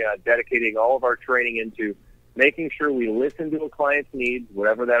genuinely dedicating all of our training into making sure we listen to a client's needs,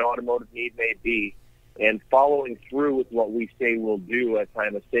 whatever that automotive need may be, and following through with what we say we'll do at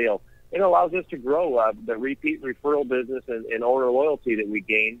time of sale. It allows us to grow. The repeat referral business and owner loyalty that we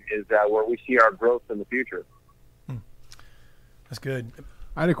gain is where we see our growth in the future. That's good.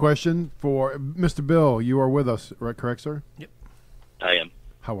 I had a question for Mr. Bill. You are with us, right? Correct, sir? Yep. I am.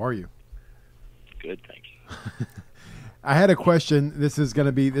 How are you? Good, thank you. I had a question. I'm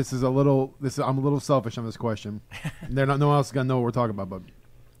a little selfish on this question. No one else is gonna know what we're talking about. But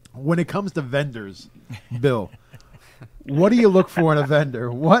when it comes to vendors, Bill, what do you look for in a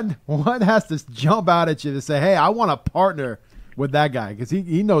vendor? What has to jump out at you to say, "Hey, I want to partner with that guy," because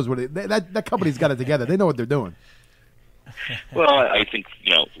he knows that company's got it together. They know what they're doing. Well, I think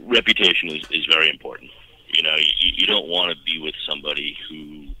reputation is very important. You don't want to be with somebody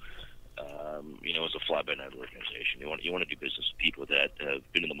who is a fly-by-night organization. You want to do business with people that have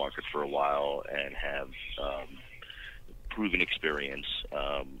been in the market for a while and have proven experience.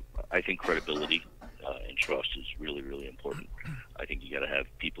 I think credibility and trust is really, really important. I think you got to have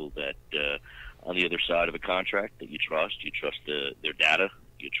people that on the other side of a contract that you trust. You trust their data.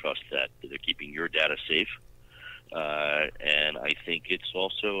 You trust that they're keeping your data safe. And I think it's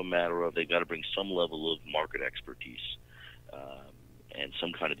also a matter of they've got to bring some level of market expertise and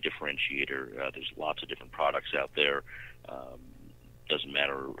some kind of differentiator. There's lots of different products out there. Doesn't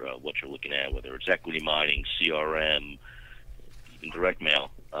matter what you're looking at, whether it's equity mining, CRM, even direct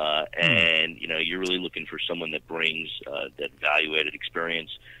mail. And you're really looking for someone that brings that value-added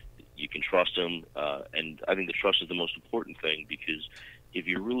experience. You can trust them, and I think the trust is the most important thing, because if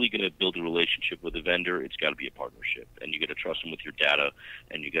you're really going to build a relationship with a vendor, it's got to be a partnership, and you got to trust them with your data,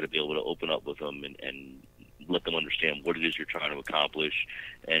 and you got to be able to open up with them and let them understand what it is you're trying to accomplish,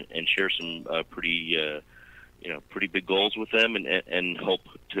 and share some pretty big goals with them, and hope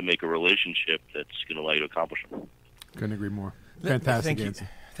to make a relationship that's going to allow you to accomplish them. Couldn't agree more. Fantastic answer.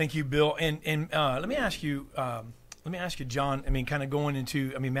 Thank you, Bill. And let me ask you, John. I mean, kind of going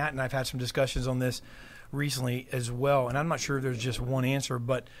into. I mean, Matt and I've had some discussions on this recently as well, and I'm not sure there's just one answer,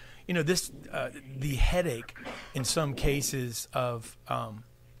 but the headache in some cases of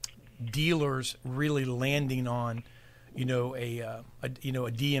dealers really landing on a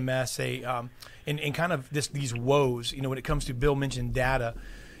DMS, and kind of these woes. When it comes to, Bill mentioned data.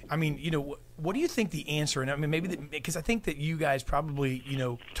 I mean, what do you think the answer? And I mean, maybe because I think that you guys probably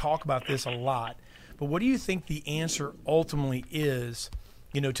talk about this a lot, but what do you think the answer ultimately is?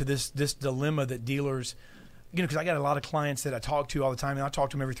 To this dilemma that dealers, because I got a lot of clients that I talk to all the time, and I talk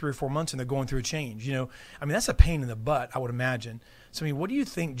to them every 3 or 4 months, and they're going through a change. I mean, that's a pain in the butt, I would imagine. So, I mean, what do you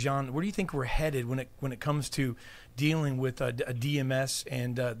think, John? Where do you think we're headed when it comes to dealing with a DMS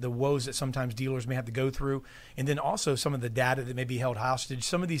and the woes that sometimes dealers may have to go through, and then also some of the data that may be held hostage,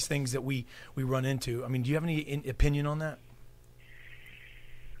 some of these things that we run into? I mean, do you have any opinion on that?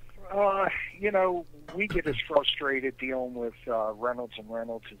 We get as frustrated dealing with Reynolds and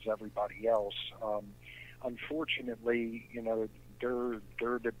Reynolds as everybody else. Unfortunately, they're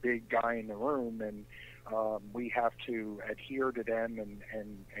the big guy in the room, and we have to adhere to them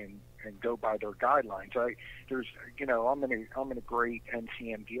and go by their guidelines. I'm in a great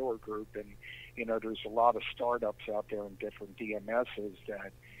NCM dealer group, and there's a lot of startups out there in different DMSs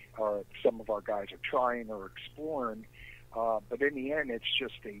that some of our guys are trying or exploring. But in the end, it's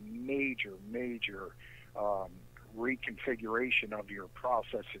just a major reconfiguration of your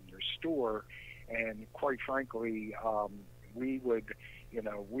process in your store. And quite frankly, we would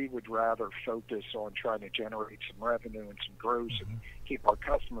rather focus on trying to generate some revenue and some growth and keep our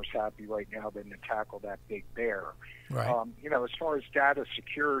customers happy right now than to tackle that big bear. Right. As far as data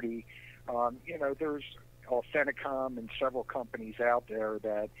security, there's Authenticom and several companies out there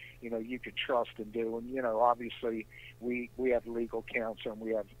that you could trust and do, and obviously we have legal counsel and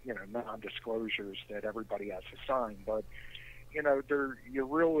we have non-disclosures that everybody has to sign, but you're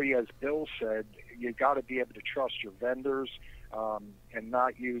really, as Bill said, you got to be able to trust your vendors, and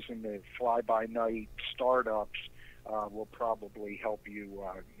not using the fly-by-night startups will probably help you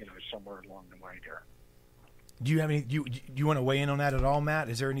somewhere along the way there. Do you have any? Do you want to weigh in on that at all, Matt?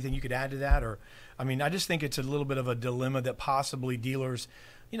 Is there anything you could add to that? Or, I mean, I just think it's a little bit of a dilemma that possibly dealers,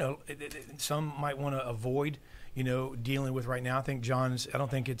 some might want to avoid, dealing with right now. I think I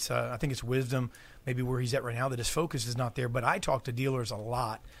don't think it's. I think it's wisdom, maybe where he's at right now, that his focus is not there. But I talk to dealers a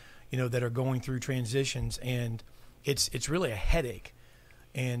lot, that are going through transitions, and it's really a headache,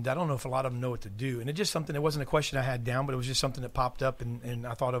 And I don't know if a lot of them know what to do. And it's just something, it wasn't a question I had down, but it was just something that popped up and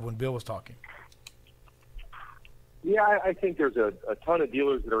I thought of when Bill was talking. Yeah, I think there's a ton of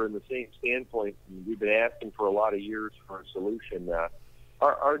dealers that are in the same standpoint. We've been asking for a lot of years for a solution.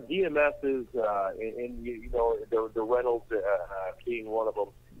 Our DMSs, and you know, the Reynolds being one of them,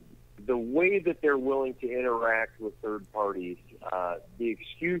 the way that they're willing to interact with third parties, the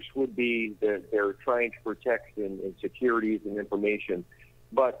excuse would be that they're trying to protect securities and information.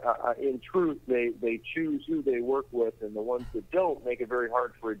 But in truth, they choose who they work with, and the ones that don't make it very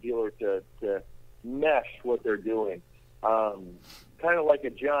hard for a dealer to mesh what they're doing. Kind of like a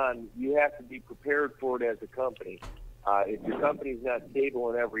John, you have to be prepared for it as a company. If your company's not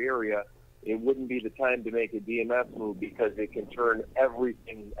stable in every area, it wouldn't be the time to make a DMS move because it can turn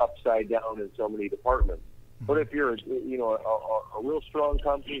everything upside down in so many departments. But if you're, a real strong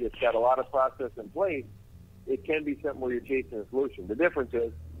company that's got a lot of process in place, it can be something where you're chasing a solution. The difference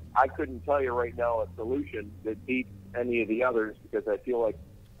is I couldn't tell you right now a solution that beats any of the others because I feel like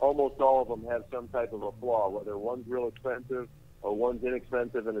almost all of them have some type of a flaw, whether one's real expensive or one's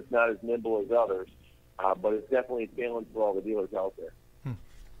inexpensive and it's not as nimble as others. But it's definitely a challenge for all the dealers out there.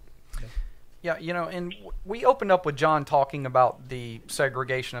 Yeah, and we opened up with John talking about the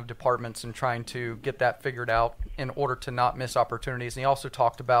segregation of departments and trying to get that figured out in order to not miss opportunities. And he also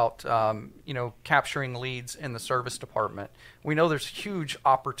talked about, capturing leads in the service department. We know there's huge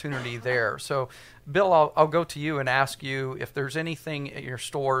opportunity there. So, Bill, I'll go to you and ask you if there's anything at your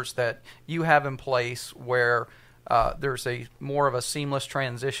stores that you have in place where there's a more of a seamless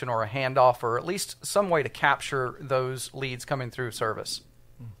transition or a handoff or at least some way to capture those leads coming through service.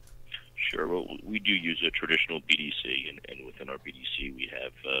 Sure. Well, we do use a traditional BDC, and within our BDC we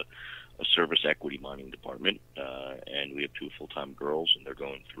have a service equity mining department, and we have 2 full-time girls, and they're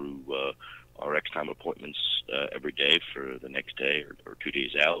going through our X-time appointments every day for the next day or 2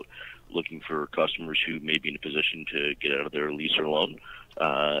 days out, looking for customers who may be in a position to get out of their lease or loan,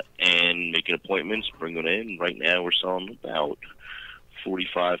 and making appointments, bring them in. Right now we're selling about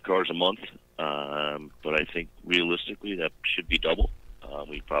 45 cars a month, but I think realistically that should be double.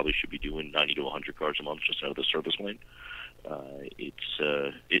 We probably should be doing 90 to 100 cars a month just out of the service lane.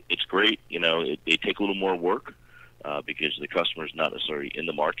 It's great. They take a little more work because the customer is not necessarily in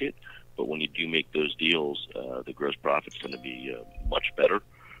the market. But when you do make those deals, the gross profit's going to be much better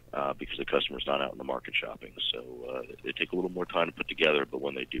because the customer's not out in the market shopping. So they take a little more time to put together, but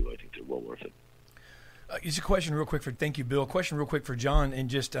when they do, I think they're well worth it. Just a question real quick thank you, Bill. A question real quick for John, and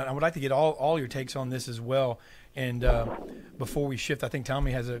just I would like to get all your takes on this as well. And before we shift, I think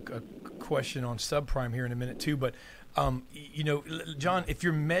Tommy has a question on subprime here in a minute too. But John, if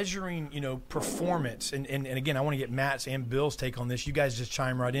you're measuring, performance, and again, I want to get Matt's and Bill's take on this. You guys just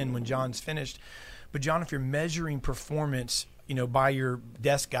chime right in when John's finished. But John, if you're measuring performance, by your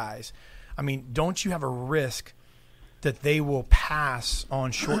desk guys, I mean, don't you have a risk that they will pass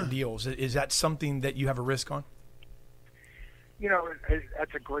on short deals? Is that something that you have a risk on?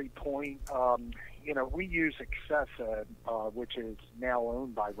 That's a great point. We use Accessa, which is now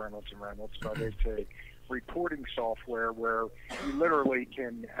owned by Reynolds & Reynolds, but it's a reporting software where you literally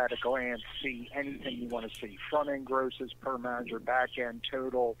can, at a glance, see anything you want to see. Front-end grosses per manager, back-end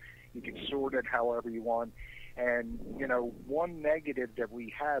total. You can sort it however you want. And, one negative that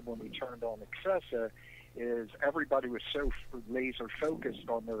we had when we turned on Accessa is everybody was so laser focused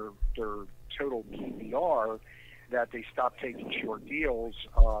on their total PVR that they stopped taking short deals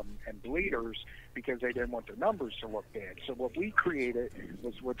and bleeders because they didn't want their numbers to look bad. So what we created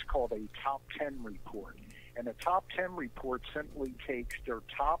was what's called a top 10 report. And a top 10 report simply takes their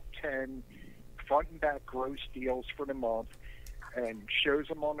top 10 front and back gross deals for the month and shows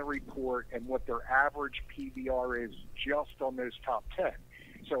them on the report and what their average PVR is just on those top 10.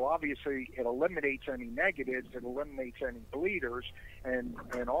 So obviously it eliminates any negatives, it eliminates any bleeders, and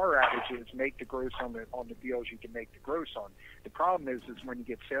our adage is make the gross on the deals you can make the gross on. The problem is when you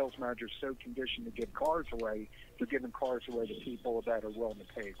get sales managers so conditioned to give cars away, they're giving cars away to people that are willing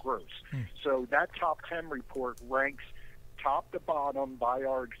to pay a gross. So that top 10 report ranks top to bottom by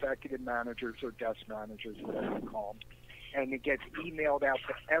our executive managers or desk managers, whatever you call them, and it gets emailed out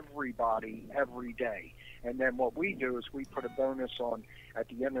to everybody every day. And then what we do is we put a bonus on at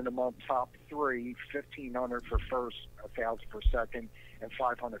the end of the month, top 3, $1,500 for first, $1,000 for second, and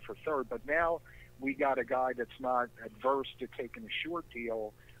 $500 for third. But now we got a guy that's not adverse to taking a short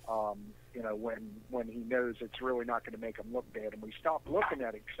deal, when he knows it's really not going to make him look bad. And we stopped looking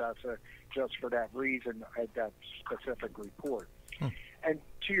at Accessa just for that reason at that specific report. And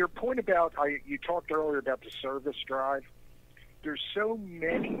to your point about, you talked earlier about the service drive. There's so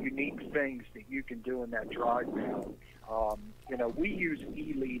many unique things that you can do in that drive now. We use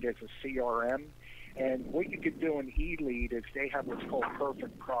eLead as a CRM, and what you could do in eLead is they have what's called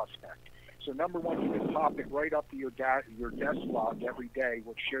Perfect Prospect. So number one, you can pop it right up to your desk log every day,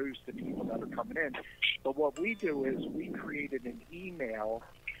 which shows the people that are coming in. But what we do is we created an email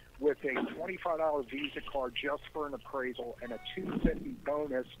with a $25 Visa card just for an appraisal and a $250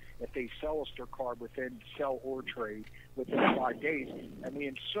 bonus if they sell us their card within sell or trade within 5 days. And we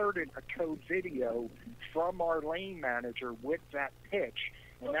inserted a code video from our lane manager with that pitch,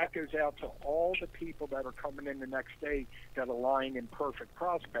 and that goes out to all the people that are coming in the next day that are lying in Perfect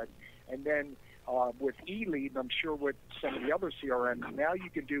Prospect. And then with eLead, and I'm sure with some of the other CRMs, now you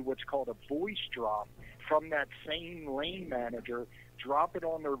can do what's called a voice drop from that same lane manager, drop it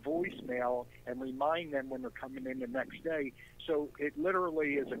on their voicemail, and remind them when they're coming in the next day. So it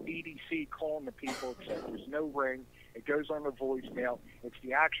literally is a BDC calling the people, except there's no ring. It goes on their voicemail. It's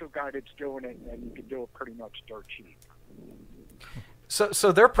the actual guy that's doing it, and you can do it pretty much dirt cheap.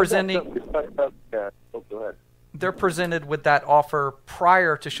 So they're presenting. Go ahead. They're presented with that offer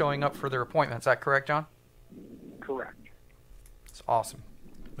prior to showing up for their appointment. Is that correct, John? Correct. It's awesome.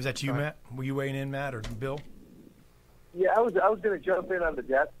 Was that you, Matt? Were you weighing in, Matt, or Bill? Yeah, I was going to jump in on the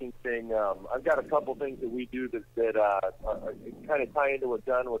desking thing. I've got a couple things that we do that kind of tie into what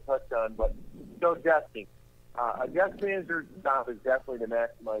John was touched on. But so desking, a desk manager's job is definitely to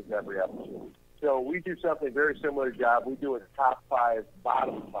maximize every opportunity. So we do something very similar job. We do a top 5,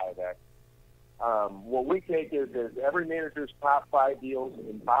 bottom 5 act. What we take is every manager's top 5 deals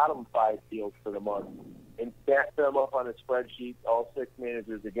and bottom 5 deals for the month and stack them up on a spreadsheet, all 6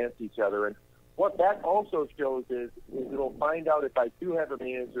 managers against each other. And what that also shows is it'll find out if I do have a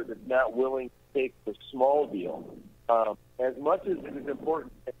manager that's not willing to take the small deal. As much as it is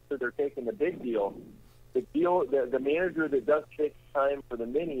important that they're taking the big deal, the manager that does take time for the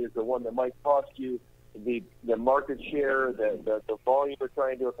mini is the one that might cost you the market share, the volume we're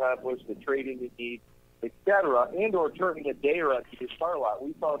trying to accomplish, the trading you need, etc., and or turning a day around to his car lot.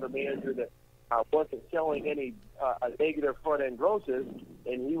 We found a manager that wasn't selling any negative front-end grosses,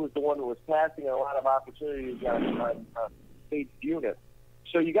 and he was the one that was passing a lot of opportunities on paid units.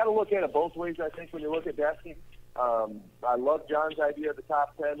 So you got to look at it both ways, I think, when you look at desking. I love John's idea of the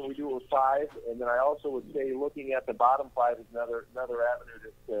top 10. We do it with 5, and then I also would say looking at the bottom 5 is another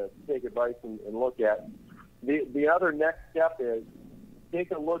avenue to take advice and look at. The other next step is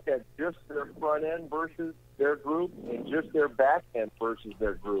take a look at just their front end versus their group and just their back end versus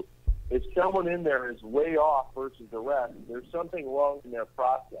their group. If someone in there is way off versus the rest, there's something wrong in their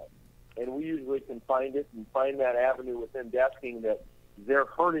process, and we usually can find it and find that avenue within desking that they're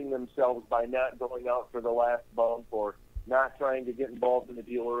hurting themselves by not going out for the last bump or not trying to get involved in the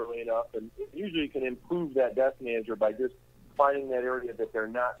deal early enough. And usually you can improve that desk manager by just finding that area that they're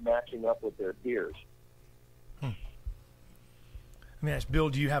not matching up with their peers. Let me ask Bill,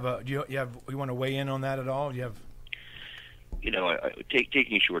 do you want to weigh in on that at all? Do you have?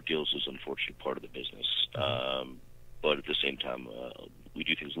 Taking short deals is unfortunately part of the business. But at the same time, we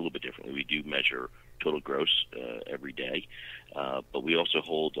do things a little bit differently. We do measure total gross every day, but we also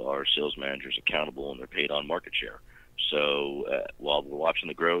hold our sales managers accountable, and they're paid on market share. So while we're watching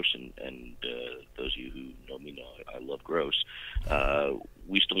the gross, and those of you who know me know I love gross,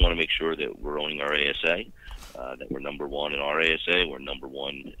 we still want to make sure that we're owning our ASA, that we're number one in our ASA, we're number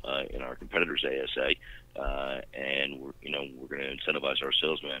one in our competitors' ASA, and we're going to incentivize our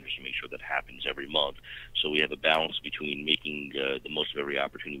sales managers to make sure that happens every month. So we have a balance between making the most of every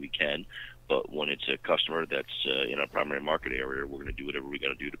opportunity we can, but when it's a customer that's in our primary market area, we're going to do whatever we got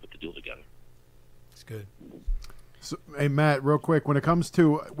to do to put the deal together. That's good. So, hey, Matt, real quick, when it comes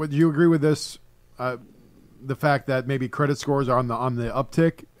to, would you agree with this, the fact that maybe credit scores are on the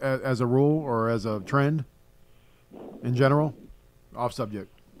uptick as a rule or as a trend in general? Off subject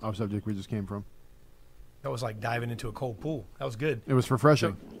we just came from. That was like diving into a cold pool. That was good. It was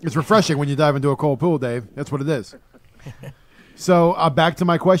refreshing. It's refreshing when you dive into a cold pool, Dave. That's what it is. So back to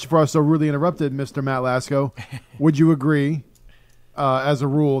my question for us. So rudely interrupted, Mr. Matt Lasco. Would you agree, as a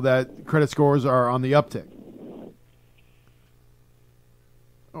rule, that credit scores are on the uptick?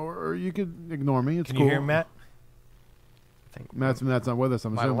 Or you could ignore me. It's Can cool. you hear Matt? I think Matt's not with us.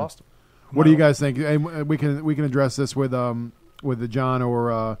 I'm Might have assuming. lost him. What do you guys think? And we can address this with the John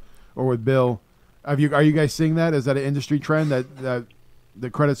or with Bill. Are you guys seeing that? Is that an industry trend that the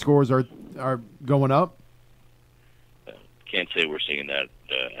credit scores are going up? Can't say we're seeing that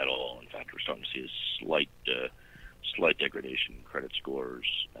at all. In fact, we're starting to see a slight degradation in credit scores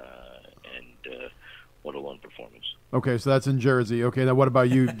and one-to-one performance. Okay, so that's in Jersey. Okay, now what about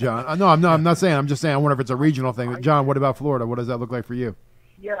you, John? No, I'm not saying. I'm just saying. I wonder if it's a regional thing. John, what about Florida? What does that look like for you?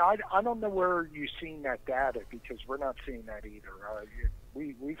 Yeah, I don't know where you've seen that data because we're not seeing that either.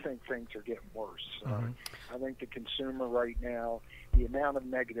 We think things are getting worse. I think the consumer right now, the amount of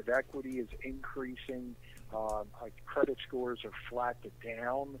negative equity is increasing. Credit scores are flat to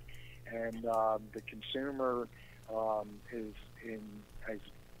down, and the consumer is in as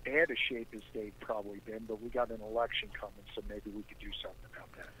bad a shape as they've probably been. But we got an election coming, so maybe we could do something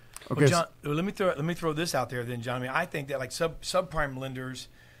about that. Okay, well, John, let me throw this out there then, John. I mean, I think that like subprime lenders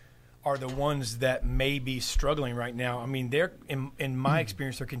are the ones that may be struggling right now. I mean, they're in my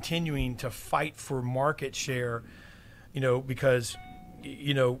experience, they're continuing to fight for market share, because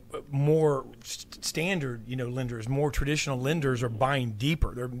more standard lenders, more traditional lenders are buying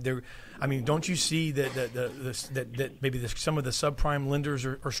deeper. They're I mean, don't you see that maybe some of the subprime lenders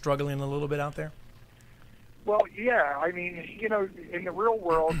are struggling a little bit out there? Well, yeah. I mean, in the real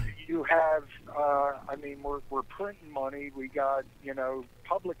world, you have. We're printing money. We got,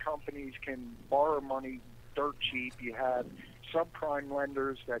 public companies can borrow money dirt cheap. You have subprime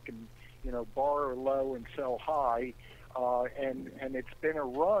lenders that can, borrow low and sell high, and it's been a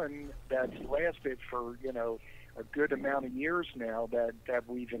run that's lasted for, a good amount of years now that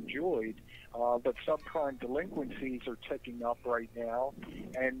we've enjoyed. But subprime delinquencies are ticking up right now,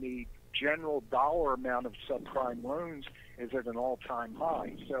 and the general dollar amount of subprime loans is at an all-time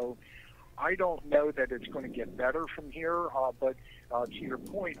high. So I don't know that it's going to get better from here, but to your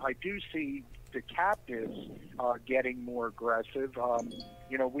point, I do see the captives getting more aggressive.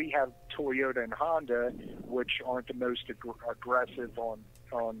 We have Toyota and Honda, which aren't the most aggressive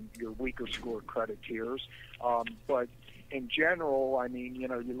on your weaker score credit tiers, but in general, I mean, you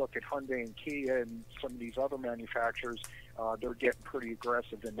look at Hyundai and Kia and some of these other manufacturers, they're getting pretty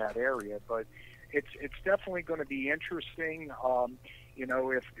aggressive in that area. But it's definitely going to be interesting.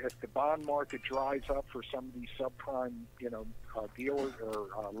 If the bond market dries up for some of these subprime, dealers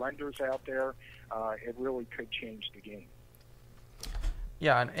or lenders out there, it really could change the game.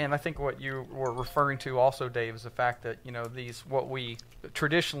 Yeah, and I think what you were referring to also, Dave, is the fact that these what we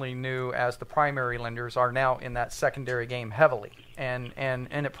traditionally knew as the primary lenders are now in that secondary game heavily, and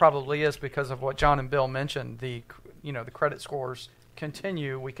it probably is because of what John and Bill mentioned. The credit scores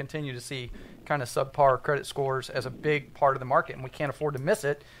we continue to see kind of subpar credit scores as a big part of the market, and we can't afford to miss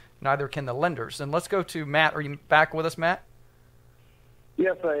it. Neither can the lenders. And let's go to Matt. Are you back with us, Matt?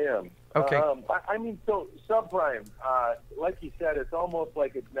 Yes, I am. Okay. So subprime, like you said, it's almost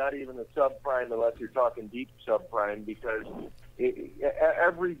like it's not even a subprime unless you're talking deep subprime, because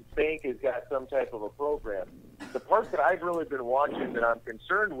every bank has got some type of a program. The part that I've really been watching that I'm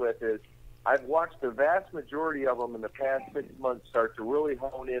concerned with is I've watched the vast majority of them in the past 6 months start to really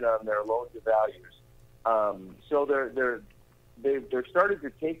hone in on their loan to values. So they're starting to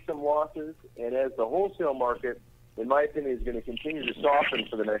take some losses, and as the wholesale market, in my opinion, is going to continue to soften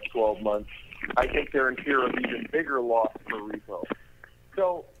for the next 12 months, I think they're in fear of even bigger loss for repo.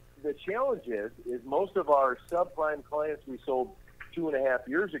 So the challenge is most of our subprime clients we sold 2.5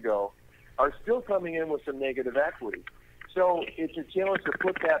 years ago are still coming in with some negative equity. So it's a challenge to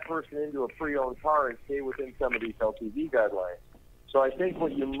put that person into a pre-owned car and stay within some of these LTV guidelines. So I think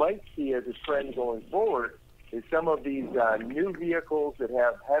what you might see as a trend going forward is some of these new vehicles that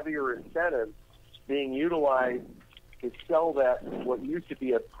have heavier incentives being utilized to sell that what used to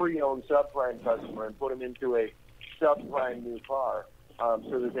be a pre-owned subprime customer and put them into a subprime new car,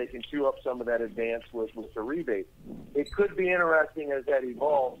 so that they can chew up some of that advance with the rebate. It could be interesting as that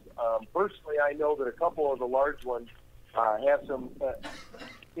evolves. Personally, I know that a couple of the large ones have some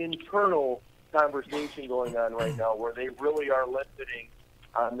internal conversation going on right now where they really are limiting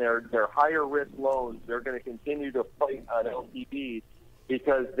on their higher risk loans. They're going to continue to fight on LTVs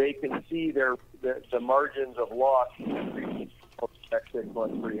because they can see the margins of loss increasing for the next 6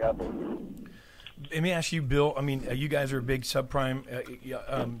 months pretty heavily. Let me ask you, Bill. I mean, you guys are a big subprime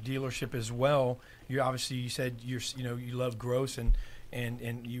dealership as well. You obviously, you said you love gross and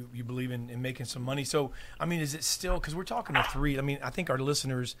you believe in making some money. So, I mean, is it still, because we're talking to three? I mean, I think our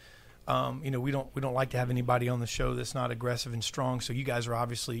listeners, we don't like to have anybody on the show that's not aggressive and strong. So you guys are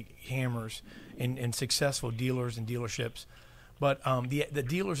obviously hammers and successful dealers and dealerships. But the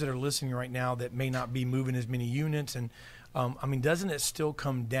dealers that are listening right now that may not be moving as many units, and I mean, doesn't it still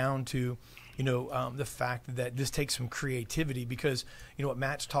come down to the fact that this takes some creativity? Because what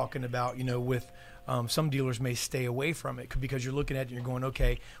Matt's talking about, with some dealers may stay away from it because you're looking at it and you're going,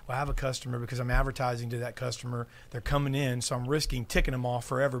 okay, well, I have a customer because I'm advertising to that customer. They're coming in, so I'm risking ticking them off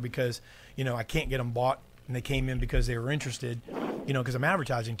forever because I can't get them bought, and they came in because they were interested, because I'm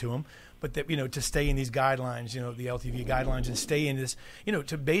advertising to them. But that, to stay in these guidelines, the LTV guidelines, and stay in this,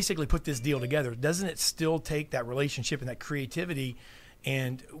 to basically put this deal together, doesn't it still take that relationship and that creativity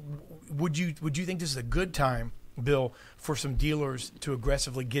And would you think this is a good time, Bill, for some dealers to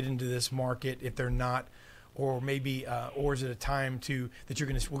aggressively get into this market if they're not, or maybe, or is it a time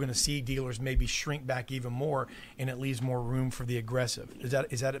that we're gonna see dealers maybe shrink back even more, and it leaves more room for the aggressive? Is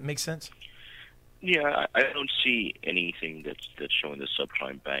that it makes sense? Yeah, I don't see anything that's showing the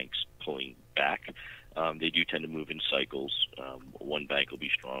subprime banks pulling back. They do tend to move in cycles. One bank will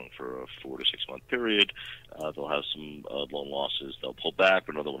be strong for a 4 to 6 month period. They'll have some loan losses. They'll pull back,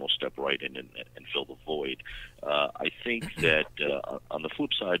 but another one will step right in and fill the void. I think that on the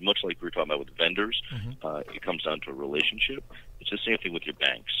flip side, much like we were talking about with vendors, it comes down to a relationship. It's the same thing with your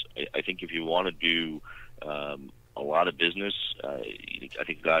banks. I think if you want to do a lot of business, I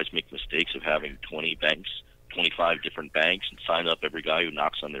think guys make mistakes of having 20 banks, 25 different banks, and sign up every guy who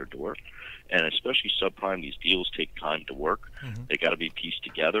knocks on their door. And especially subprime, these deals take time to work. They got to be pieced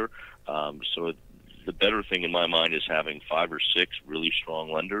together. So the better thing in my mind is having 5 or 6 really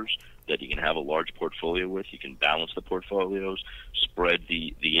strong lenders that you can have a large portfolio with. You can balance the portfolios, spread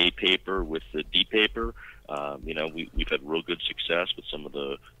the A paper with the D paper. We've had real good success with some of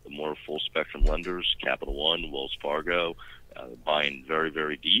the more full spectrum lenders, Capital One, Wells Fargo, buying very,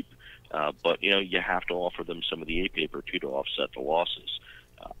 very deep. But you have to offer them some of the A paper too to offset the losses.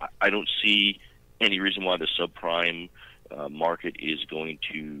 I don't see any reason why the subprime market is going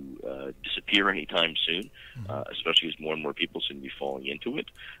to disappear anytime soon, especially as more and more people seem to be falling into it.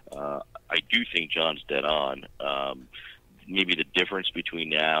 I do think John's dead on. Maybe the difference between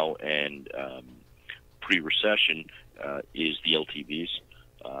now and pre-recession is the LTVs.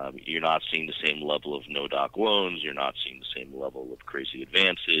 You're not seeing the same level of no-doc loans. You're not seeing the same level of crazy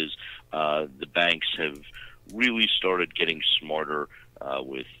advances. The banks have really started getting smarter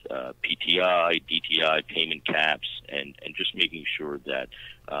with PTI, DTI, payment caps, and just making sure that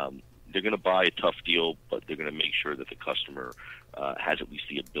they're going to buy a tough deal, but they're going to make sure that the customer has at least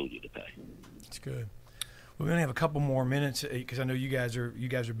the ability to pay. That's good. We're going to have a couple more minutes because I know you guys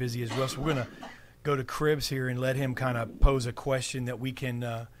are busy as well. So we're going to go to Cribbs here and let him kind of pose a question that we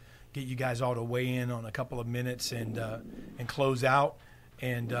can get you guys all to weigh in on a couple of minutes and close out.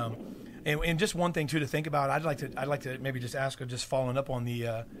 And just one thing too to think about. I'd like to maybe just ask, just following up on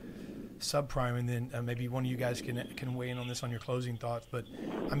the subprime, and then maybe one of you guys can weigh in on this on your closing thoughts. But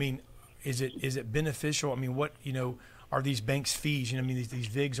I mean, is it beneficial? I mean, what are these banks' fees? These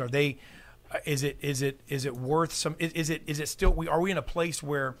VIGs, are they? Is it worth some? Is it still? Are we in a place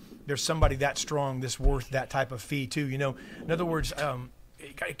where there's somebody that strong that's worth that type of fee too? In other words, kind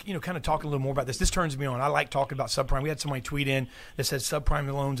of talking a little more about this. This turns me on. I like talking about subprime. We had somebody tweet in that said subprime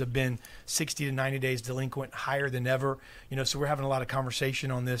loans have been 60 to 90 days delinquent, higher than ever. So we're having a lot of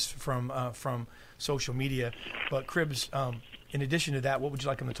conversation on this from social media. But Cribbs, in addition to that, what would you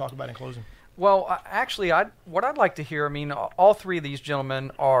like them to talk about in closing? Well, actually, what I'd like to hear, all 3 of these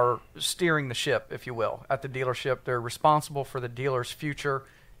gentlemen are steering the ship, if you will, at the dealership. They're responsible for the dealer's future,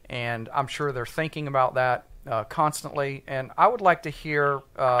 and I'm sure they're thinking about that constantly. And I would like to hear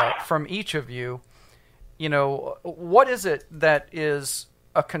from each of you, what is it that is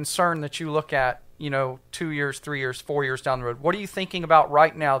a concern that you look at, 2 years, 3 years, 4 years down the road? What are you thinking about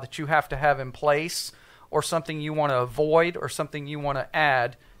right now that you have to have in place, or something you want to avoid, or something you want to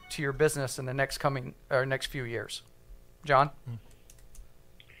add to your business in the next few years? John?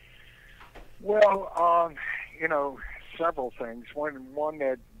 Well, several things. One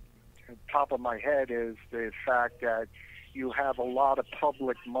that at the top of my head is the fact that you have a lot of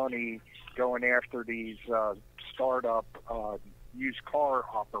public money going after these startup used car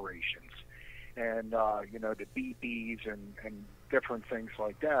operations, and the BBs and different things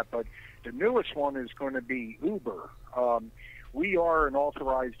like that. But the newest one is going to be Uber. We are an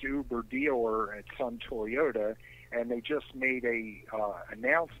authorized Uber dealer at Sun Toyota, and they just made a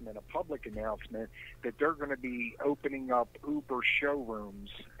public announcement that they're going to be opening up Uber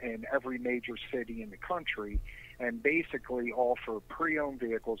showrooms in every major city in the country, and basically offer pre-owned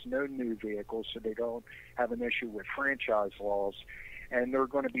vehicles, no new vehicles, so they don't have an issue with franchise laws. And they're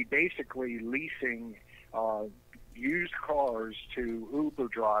going to be basically leasing used cars to Uber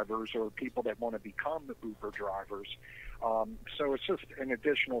drivers or people that want to become Uber drivers. So it's just an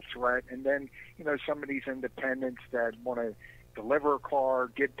additional threat. And then, some of these independents that want to deliver a car,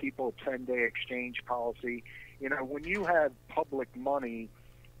 give people a 10-day exchange policy. When you have public money,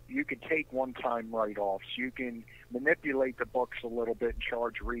 you can take one-time write-offs. You can manipulate the books a little bit and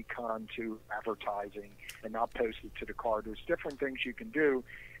charge recon to advertising and not post it to the car. There's different things you can do.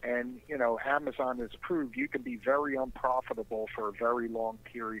 And, Amazon has proved you can be very unprofitable for a very long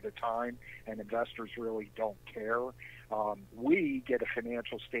period of time, and investors really don't care. We get a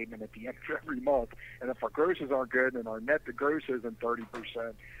financial statement at the end of every month, and if our grosses aren't good and our net to gross isn't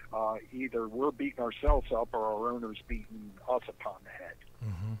 30%, either we're beating ourselves up or our owner's beating us upon the head.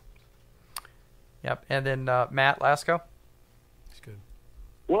 Mm-hmm. Yep. And then Matt Lasco. That's good.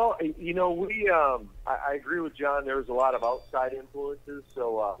 Well, I agree with John. There's a lot of outside influences.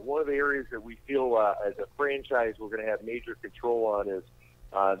 So one of the areas that we feel as a franchise we're going to have major control on is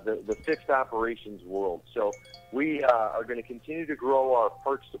the fixed operations world. So we are going to continue to grow our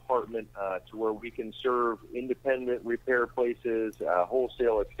parts department to where we can serve independent repair places,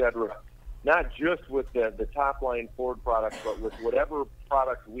 wholesale, etc. Not just with the top line Ford products, but with whatever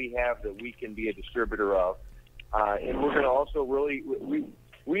products we have that we can be a distributor of. And we're going to also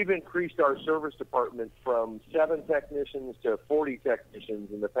we've increased our service department from 7 technicians to 40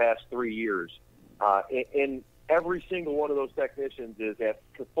 technicians in the past 3 years. And every single one of those technicians is at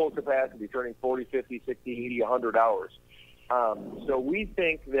full capacity, turning 40, 50, 60, 80, 100 hours. So we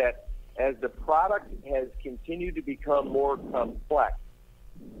think that as the product has continued to become more complex,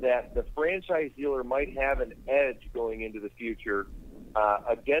 that the franchise dealer might have an edge going into the future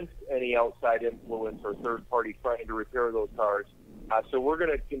against any outside influence or third party trying to repair those cars. So we're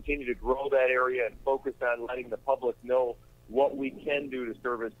going to continue to grow that area and focus on letting the public know what we can do to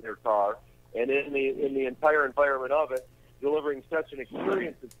service their car. And in the entire environment of it, delivering such an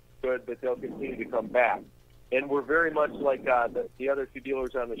experience that's good that they'll continue to come back. And we're very much like the other 2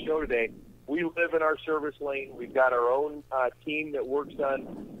 dealers on the show today. We live in our service lane. We've got our own team that works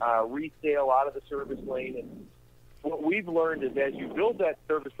on resale out of the service lane. And what we've learned is as you build that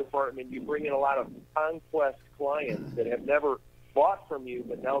service department, you bring in a lot of conquest clients that have never bought from you,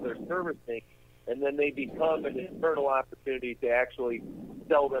 but now they're servicing, and then they become an internal opportunity to actually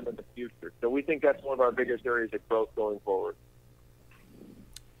sell them in the future. So we think that's one of our biggest areas of growth going forward.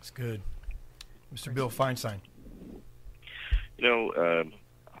 That's good. Mr. Bill Feinstein.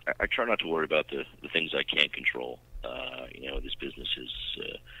 I try not to worry about the things I can't control. This business has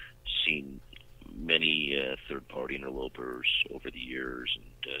seen many third-party interlopers over the years, and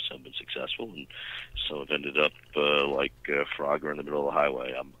some have been successful, and some have ended up like Frogger in the middle of the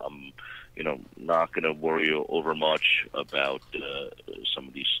highway. I'm not going to worry over much about some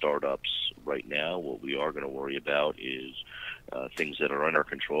of these startups right now. What we are going to worry about is things that are in our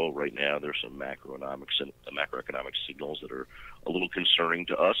control. Right now, there's some macroeconomic signals that are a little concerning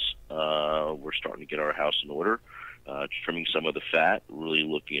to us. We're starting to get our house in order. Trimming some of the fat, really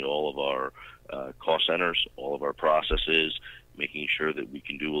looking at all of our cost centers, all of our processes, making sure that we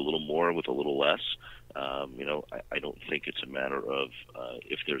can do a little more with a little less. I don't think it's a matter of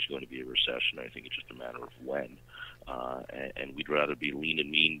if there's going to be a recession. I think it's just a matter of when. And we'd rather be lean and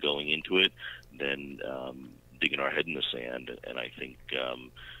mean going into it than digging our head in the sand. And I think,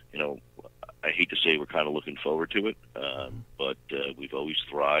 I hate to say we're kind of looking forward to it, but we've always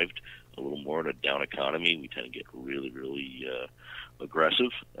thrived a little more in a down economy. We tend to get really, really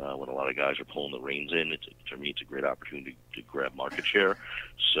aggressive when a lot of guys are pulling the reins in. To me, it's a great opportunity to grab market share.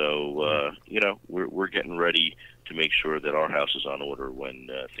 So, we're getting ready to make sure that our house is on order when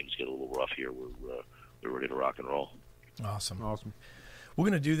things get a little rough here. We're ready to rock and roll. Awesome. We're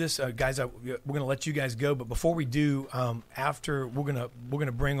going to do this, guys. We're going to let you guys go, but before we do, after we're going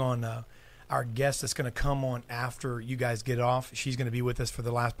to bring on our guest that's going to come on after you guys get off. She's going to be with us for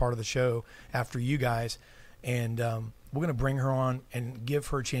the last part of the show after you guys, and we're going to bring her on and give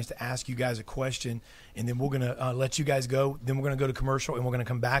her a chance to ask you guys a question, and then we're going to let you guys go. Then we're going to go to commercial, and we're going to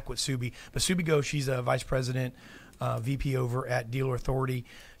come back with Subi. But Subi Go, she's a vice president, VP over at Dealer Authority.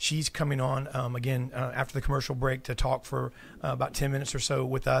 She's coming on again after the commercial break to talk for about 10 minutes or so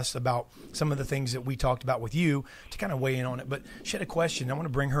with us about some of the things that we talked about with you to kind of weigh in on it. But she had a question. I want to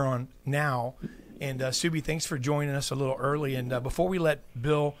bring her on now. And Subi, thanks for joining us a little early. And before we let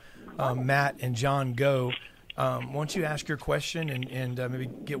Bill, Matt, and John go, why don't you ask your question and maybe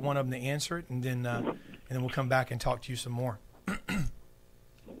get one of them to answer it, and then we'll come back and talk to you some more.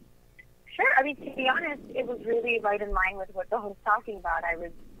 Sure. I mean, to be honest, it was really right in line with what Bill was talking about. I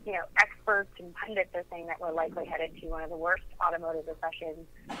was, experts and pundits are saying that we're likely headed to one of the worst automotive recessions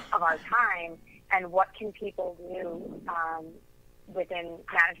of our time. And what can people do within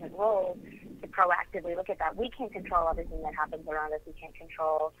management roles to proactively look at that? We can't control everything that happens around us. We can't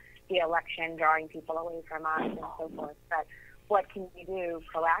control the election drawing people away from us and so forth. But what can we do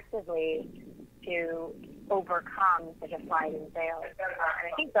proactively to overcome such a slide in sales?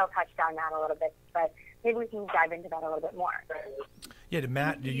 And I think Bill touched on that a little bit, but maybe we can dive into that a little bit more. Yeah, did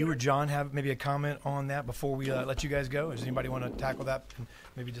Matt, do you or John have maybe a comment on that before we let you guys go? Does anybody want to tackle that?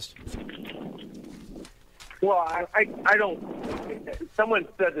 Maybe just. Well, I don't. Someone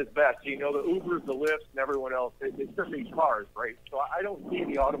said this best. The Ubers, the Lyfts, and everyone else. It's just these cars, right? So I don't see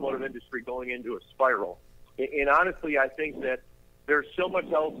the automotive industry going into a spiral. And honestly, I think that there's so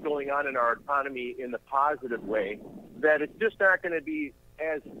much else going on in our economy in the positive way that it's just not going to be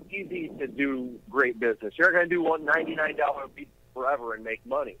as easy to do great business. You're not going to do $199 a piece forever and make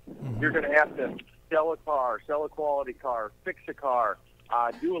money. You're going to have to sell a car, sell a quality car, fix a car,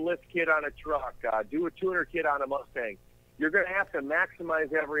 do a lift kit on a truck, do a tuner kit on a Mustang. You're going to have to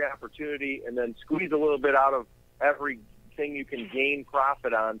maximize every opportunity and then squeeze a little bit out of everything you can gain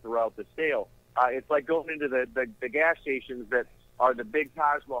profit on throughout the sale. It's like going into the gas stations that are the big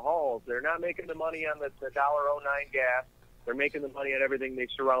Taj Mahals. They're not making the money on the $1.09 gas. They're making the money on everything they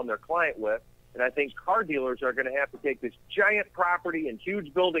surround their client with. And I think car dealers are going to have to take this giant property and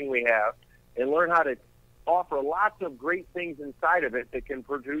huge building we have and learn how to offer lots of great things inside of it that can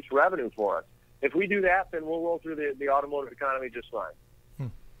produce revenue for us. If we do that, then we'll roll through the automotive economy just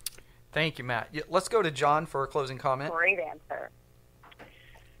fine. Thank you, Matt. Let's go to John for a closing comment. Great answer.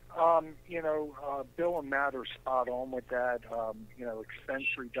 Bill and Matt are spot on with that. Expense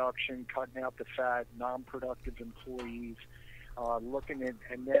reduction, cutting out the fat, non-productive employees, looking at,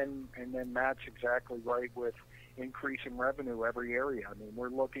 and then Matt's exactly right with increasing revenue every area. I mean, we're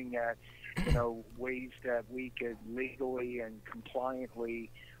looking at, ways that we could legally and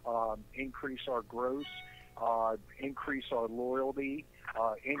compliantly increase our gross, increase our loyalty,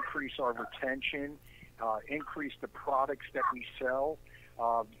 increase our retention, increase the products that we sell.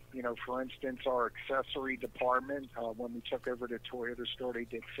 For instance, our accessory department, when we took over the Toyota store, they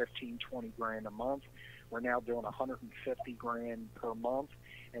did $15-20 grand a month. We're now doing $150 grand per month,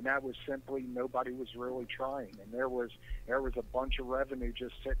 and that was simply nobody was really trying. And there was a bunch of revenue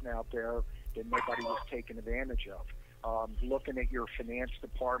just sitting out there that nobody was taking advantage of. Looking at your finance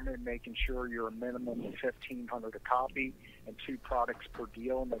department, making sure you're a minimum of $1,500 a copy and 2 products per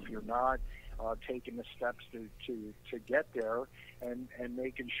deal, and if you're not, taking the steps to get there, and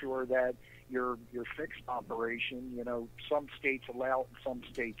making sure that your fixed operation, some states allow it and some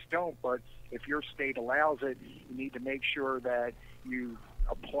states don't, but if your state allows it, you need to make sure that you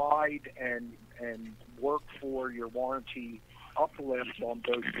applied and work for your warranty uplift on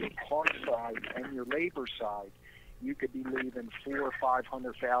both your parts side and your labor side. You could be leaving $400,000 or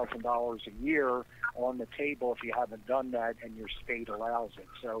 $500,000 a year on the table if you haven't done that and your state allows it.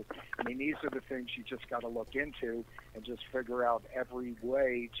 So, these are the things you just got to look into and just figure out every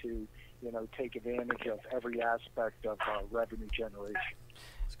way to, take advantage of every aspect of revenue generation.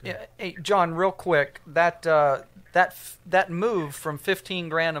 Yeah, hey, John, real quick, that move from $15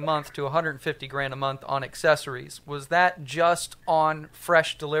 grand a month to $150 grand a month on accessories, was that just on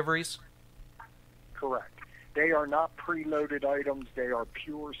fresh deliveries? Correct. They are not preloaded items. They are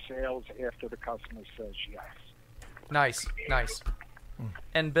pure sales after the customer says yes. Nice.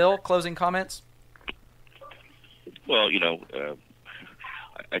 And Bill, closing comments? Well,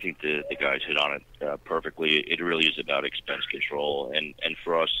 I think the guys hit on it perfectly. It really is about expense control. And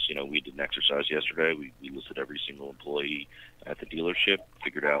for us, we did an exercise yesterday. We listed every single employee at the dealership,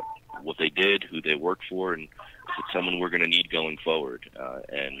 figured out what they did, who they worked for, and is it someone we're going to need going forward.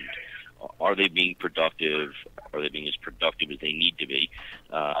 And are they being productive? Are they being as productive as they need to be?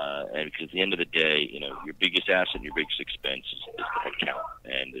 And because at the end of the day, your biggest asset and your biggest expense is the headcount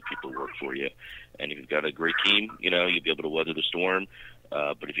and the people who work for you. And if you've got a great team, you'll be able to weather the storm.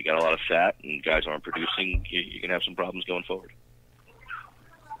 But if you got a lot of fat and guys aren't producing, you're going to have some problems going forward.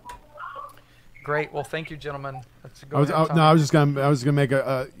 Great. Well, thank you, gentlemen. I was just gonna make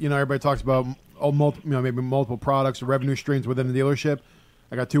a everybody talks about maybe multiple products or revenue streams within the dealership.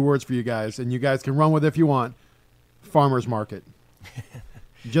 I got 2 words for you guys, and you guys can run with it if you want. Farmers market.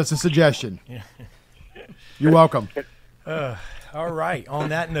 Just a suggestion. You're welcome. All right. On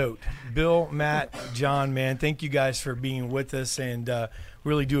that note, Bill, Matt, John, man, thank you guys for being with us, and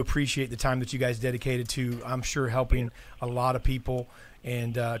really do appreciate the time that you guys dedicated to, I'm sure, helping a lot of people.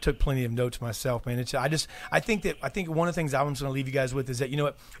 And took plenty of notes myself, man. I think one of the things I'm going to leave you guys with is that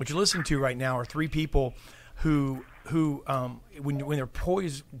what you're listening to right now are 3 people who when they're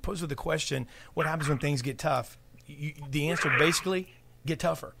posed with the question, what happens when things get tough? The answer basically, get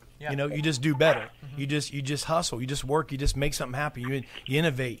tougher. Yeah. You just do better. Mm-hmm. You just hustle. You just work. You just make something happen. You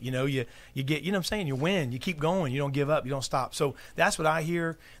innovate. You get. What I'm saying. You win. You keep going. You don't give up. You don't stop. So that's what I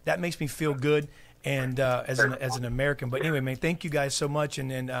hear. That makes me feel good. And as an American. But anyway, man, thank you guys so much. And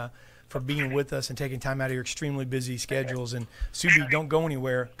then for being with us and taking time out of your extremely busy schedules. And Subi, don't go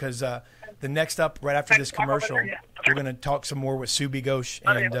anywhere, because the next up, right after this commercial, we're going to talk some more with Subi Ghosh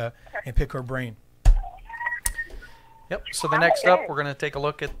and pick her brain. Yep. So the next up, we're going to take a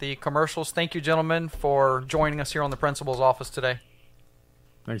look at the commercials. Thank you, gentlemen, for joining us here on the Principal's Office today.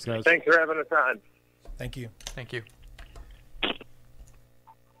 Thanks, guys. Thanks for having us on. Thank you. Thank you.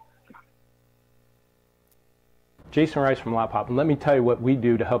 Jason Rice from Lot Pop, and let me tell you what we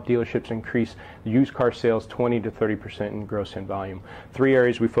do to help dealerships increase used car sales 20 to 30% in gross in volume. 3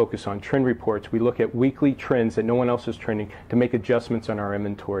 areas we focus on: trend reports. We look at weekly trends that no one else is trending to make adjustments on our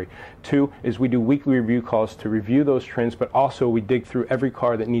inventory. 2 is we do weekly review calls to review those trends, but also we dig through every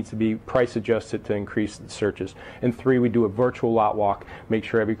car that needs to be price adjusted to increase the searches. And 3, we do a virtual lot walk, make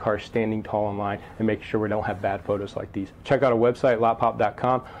sure every car is standing tall in line, and make sure we don't have bad photos like these. Check out our website,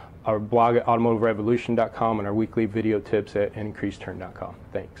 lotpop.com. our blog at automotiverevolution.com, and our weekly video tips at increaseturn.com.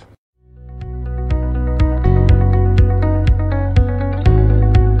 Thanks.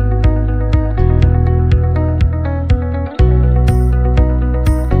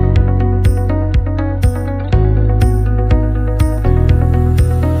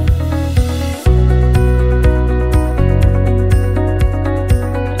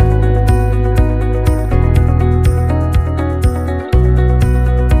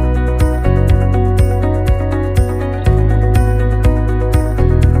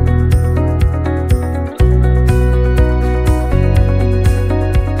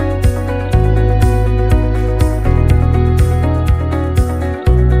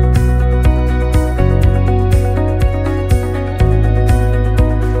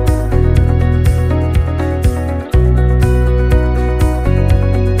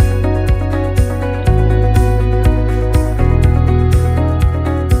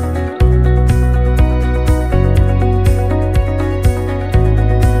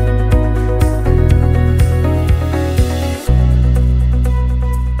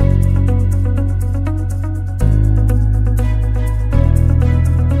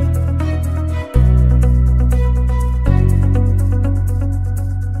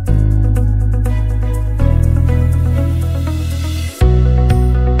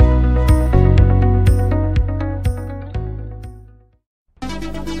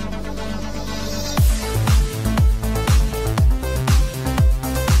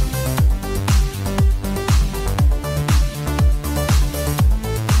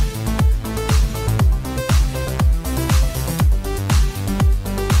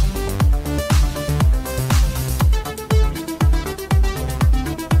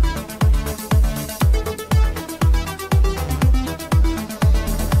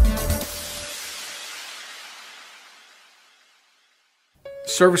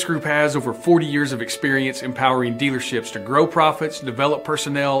 Service Group has over 40 years of experience empowering dealerships to grow profits, develop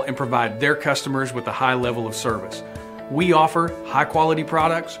personnel, and provide their customers with a high level of service. We offer high-quality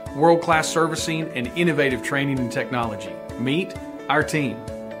products, world-class servicing, and innovative training and technology. Meet our team: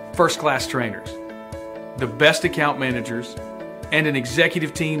 first-class trainers, the best account managers, and an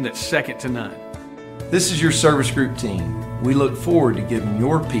executive team that's second to none. This is your Service Group team. We look forward to giving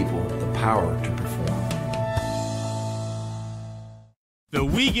your people the power to perform. The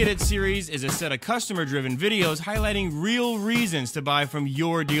We Get It series is a set of customer-driven videos highlighting real reasons to buy from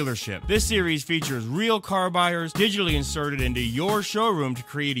your dealership. This series features real car buyers digitally inserted into your showroom to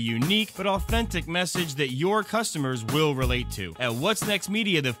create a unique but authentic message that your customers will relate to. At What's Next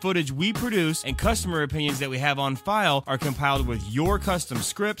Media, the footage we produce and customer opinions that we have on file are compiled with your custom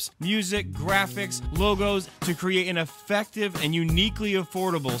scripts, music, graphics, logos to create an effective and uniquely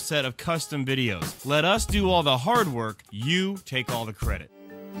affordable set of custom videos. Let us do all the hard work, you take all the credit.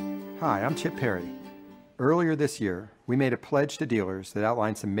 Hi, I'm Chip Perry. Earlier this year, we made a pledge to dealers that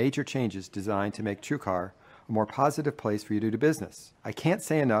outlined some major changes designed to make TrueCar a more positive place for you to do business. I can't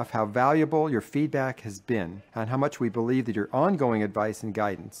say enough how valuable your feedback has been and how much we believe that your ongoing advice and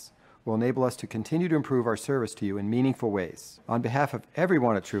guidance will enable us to continue to improve our service to you in meaningful ways. On behalf of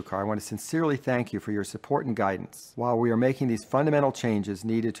everyone at TrueCar, I want to sincerely thank you for your support and guidance while we are making these fundamental changes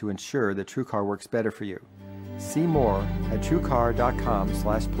needed to ensure that TrueCar works better for you. See more at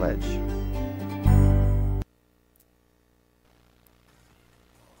truecar.com/pledge.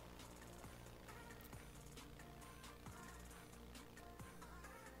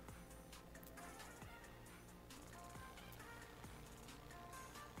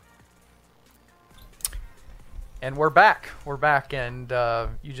 And we're back. We're back, and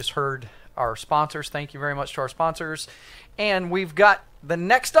you just heard our sponsors. Thank you very much to our sponsors. And we've got the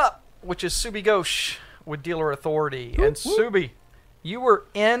next up, which is Subi Ghosh with Dealer Authority. And Subi, you were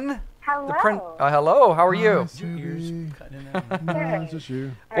in Hello. Hello. How are you? It's just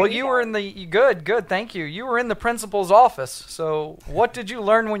you. Well, you were in the good. Thank you. You were in the principal's office. So, what did you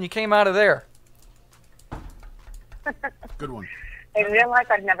learn when you came out of there? Good one. In real life,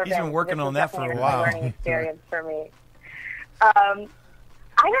 I've never He's been. been working This on was that for a definitely while. learning experience for me.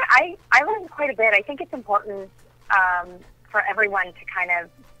 I learned quite a bit. I think it's important for everyone to kind of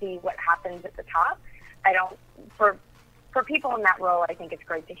see what happens at the top. For people in that role, I think it's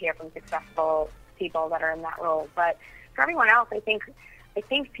great to hear from successful people that are in that role. But for everyone else, I think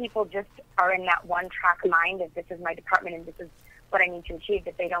people just are in that one-track mind of this is my department and this is what I need to achieve,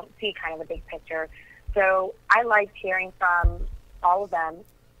 that they don't see kind of the big picture. So I liked hearing from all of them,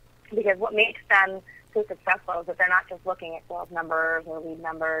 because what makes them so successful is that they're not just looking at sales numbers or lead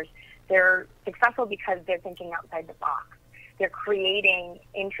numbers. They're successful because they're thinking outside the box. They're creating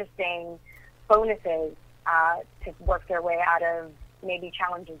interesting bonuses to work their way out of maybe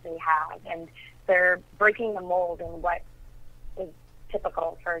challenges they have, and they're breaking the mold in what is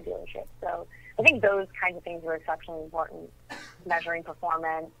typical for a dealership. So I think those kinds of things are exceptionally important. Measuring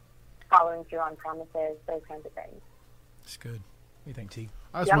performance, following through on promises, those kinds of things. That's good. What do you think, T?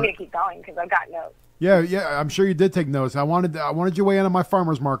 You want me to keep going because I've got notes. Yeah, I'm sure you did take notes. I wanted you to weigh in on my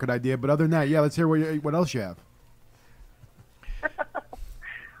farmer's market idea, but other than that, yeah, let's hear what else you have.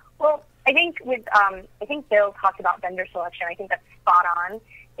 Well, I think Bill talked about vendor selection. I think that's spot on.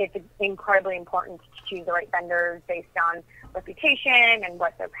 It's incredibly important to choose the right vendors based on reputation and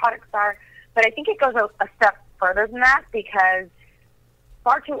what their products are. But I think it goes a step further than that, because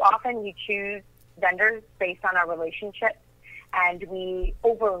far too often we choose vendors based on our relationships, and we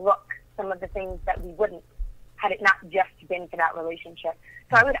overlook some of the things that we wouldn't had it not just been for that relationship.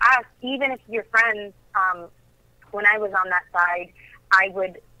 So I would ask, even if you're friends, when I was on that side, I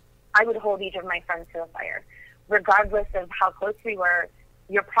would hold each of my friends to the fire. Regardless of how close we were,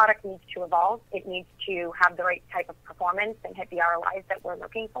 your product needs to evolve. It needs to have the right type of performance and hit the ROIs that we're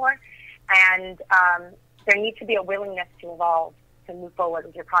looking for. And there needs to be a willingness to evolve, to move forward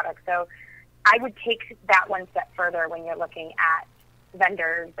with your product. So I would take that one step further when you're looking at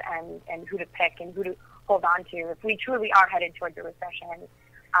vendors and who to pick and who to hold on to. If we truly are headed towards a recession,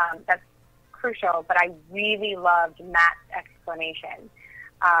 that's crucial. But I really loved Matt's explanation.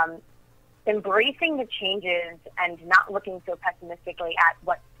 Embracing the changes and not looking so pessimistically at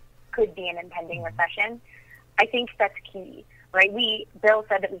what could be an impending recession, I think that's key, right? Bill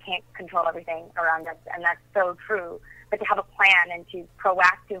said that we can't control everything around us, and that's so true. But to have a plan and to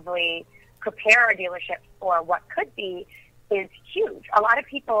proactively prepare our dealerships for what could be is huge. A lot of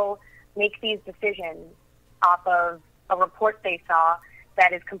people make these decisions off of a report they saw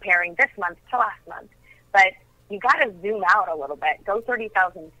that is comparing this month to last month. But you got to zoom out a little bit, go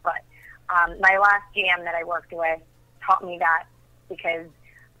 30,000 foot. My last GM that I worked with taught me that, because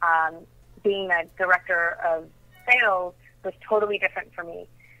being the director of sales was totally different for me.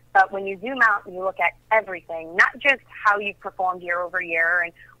 But when you zoom out and you look at everything, not just how you've performed year over year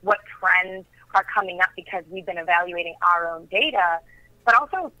and what trends are coming up because we've been evaluating our own data, but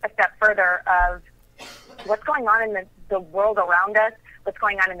also a step further of what's going on in the world around us, what's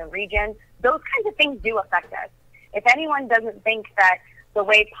going on in the region, those kinds of things do affect us. If anyone doesn't think that the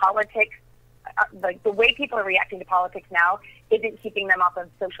way politics, the way people are reacting to politics now isn't keeping them off of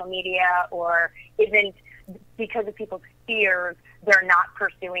social media, or isn't because of people's fears, they're not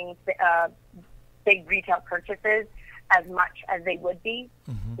pursuing big retail purchases as much as they would be,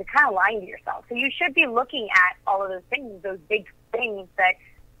 you're kind of lying to yourself. So you should be looking at all of those things, those big things that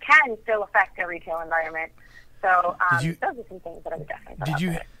can still affect a retail environment. So those are some things that I would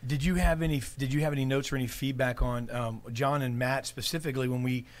definitely Did you have any notes or any feedback on John and Matt specifically when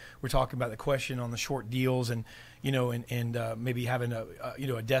we were talking about the question on the short deals and maybe having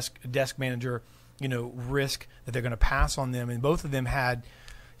a desk manager risk that they're going to pass on them, and both of them had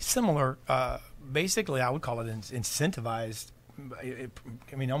similar basically I would call it incentivized,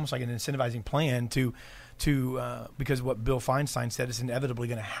 almost like an incentivizing plan to because what Bill Feinstein said is inevitably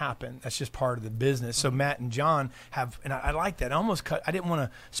going to happen. That's just part of the business. So Matt and John have, and I like that. I didn't want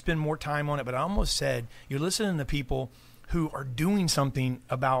to spend more time on it, but I almost said, you're listening to people who are doing something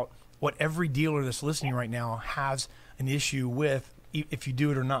about what every dealer that's listening right now has an issue with, if you do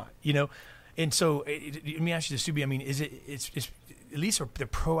it or not, And so let me ask you this, Subi. It's at least they're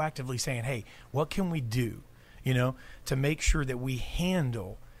proactively saying, hey, what can we do, to make sure that we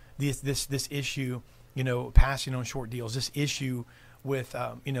handle this issue, passing on short deals, this issue with,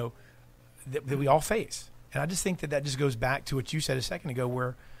 that we all face. And I just think that just goes back to what you said a second ago,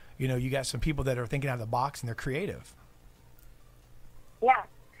 where, you got some people that are thinking out of the box and they're creative. Yeah.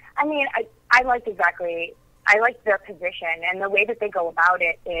 I liked exactly I like their position, and the way that they go about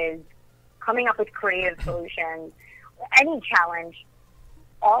it is coming up with creative solutions. Any challenge,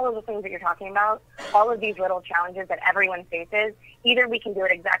 all of the things that you're talking about, all of these little challenges that everyone faces, either we can do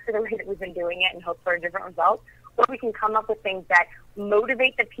it exactly the way that we've been doing it and hope for a different result, or we can come up with things that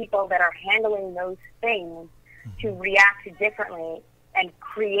motivate the people that are handling those things to react differently and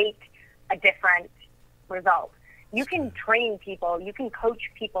create a different result. You can train people, you can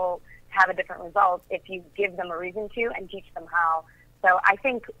coach people to have a different result if you give them a reason to and teach them how. So I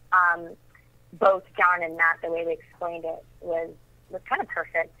think both John and Matt, the way they explained it was kind of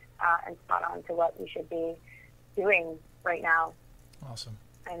perfect and spot on to what we should be doing right now. Awesome.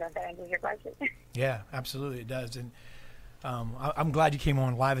 I know that answers your question. Yeah, absolutely, it does. And I'm glad you came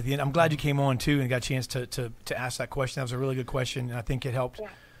on live at the end. I'm glad you came on, too, and got a chance to ask that question. That was a really good question, and I think it helped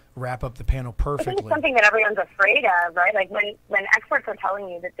wrap up the panel perfectly. I think it's something that everyone's afraid of, right? Like when experts are telling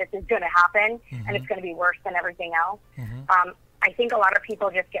you that this is going to happen and it's going to be worse than everything else, I think a lot of people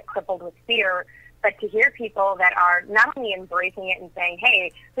just get crippled with fear. But to hear people that are not only embracing it and saying,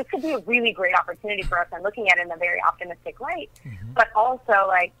 hey, this could be a really great opportunity for us and looking at it in a very optimistic light, but also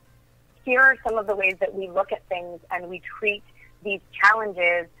like, here are some of the ways that we look at things and we treat these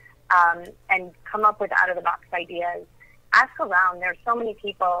challenges and come up with out-of-the-box ideas. Ask around. There's so many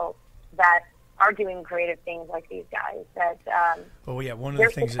people that are doing creative things like these guys that one of they're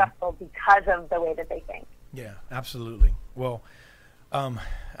the things successful because of the way that they think. Yeah, absolutely. Well,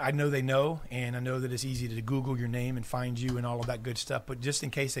 I know they know, and I know that it's easy to Google your name and find you and all of that good stuff. But just in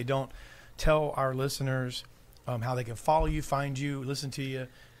case they don't, tell our listeners how they can follow you, find you, listen to you,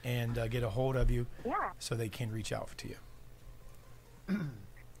 and get a hold of you so they can reach out to you.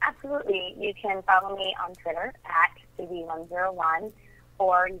 Absolutely. You can follow me on Twitter at Subi101,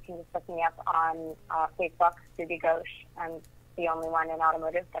 or you can just look me up on Facebook, Subi Ghosh. I'm the only one in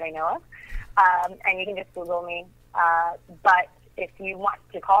automotive that I know of. And you can just Google me. But if you want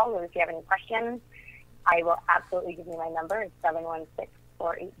to call or if you have any questions, I will absolutely give you my number. It's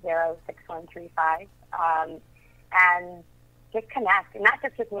 716-480-6135. And just connect, and not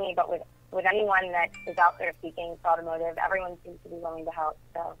just with me, but with anyone that is out there speaking to automotive. Everyone seems to be willing to help.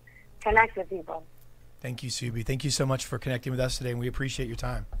 So connect with people. Thank you, Subi. Thank you so much for connecting with us today, and we appreciate your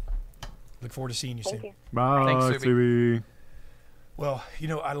time. Look forward to seeing you soon. You. Bye, Thanks, Subi. Well,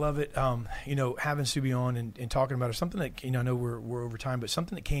 I love it. Having Subi on and talking about it, something that I know we're over time, but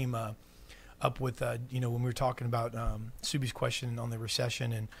something that came up with when we were talking about Subi's question on the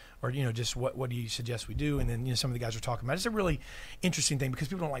recession or just what do you suggest we do, and then some of the guys were talking about it. It's a really interesting thing because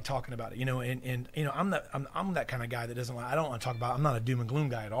people don't like talking about it. I'm that kind of guy that doesn't like. I don't want to talk about. I'm not a doom and gloom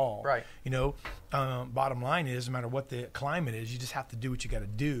guy at all. Right. Bottom line is, no matter what the climate is, you just have to do what you got to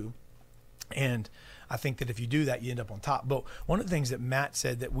do. And I think that if you do that, you end up on top. But one of the things that Matt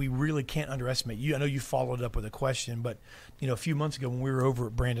said that we really can't underestimate, I know you followed up with a question, but a few months ago when we were over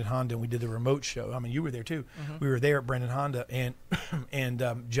at Brandon Honda and we did the remote show, I mean, you were there too. We were there at Brandon Honda,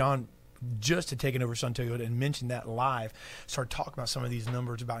 and John just had taken over Sun Toyota and mentioned that live, started talking about some of these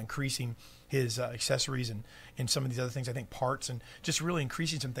numbers about increasing his accessories and some of these other things, I think parts, and just really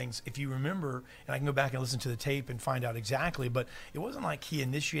increasing some things. If you remember, and I can go back and listen to the tape and find out exactly, but it wasn't like he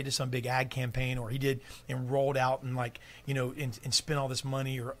initiated some big ad campaign or he did and rolled out and and spent all this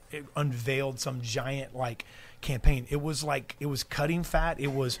money or unveiled some giant campaign. It was cutting fat.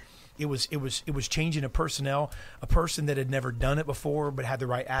 It was changing a personnel, a person that had never done it before but had the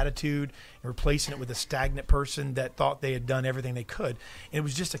right attitude, and replacing it with a stagnant person that thought they had done everything they could. And it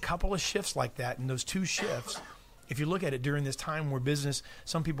was just a couple of shifts like that. And those two shifts, if you look at it during this time where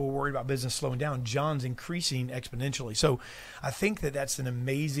some people were worried about business slowing down, John's increasing exponentially. So I think that that's an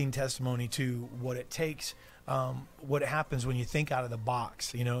amazing testimony to what it takes, what happens when you think out of the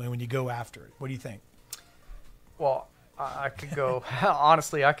box, and when you go after it. What do you think? Well, I could go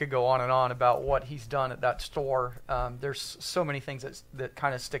honestly. I could go on and on about what he's done at that store. There's so many things that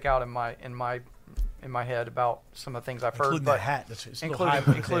kind of stick out in my head about some of the things I've heard. Including the hat.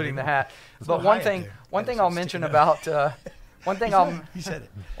 Including the hat. But one thing I'll mention about one thing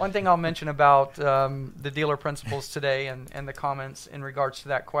I'll mention about the dealer principles today and the comments in regards to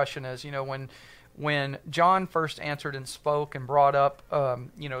that question is, when John first answered and spoke and brought up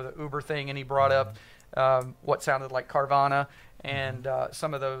the Uber thing, and he brought up what sounded like Carvana and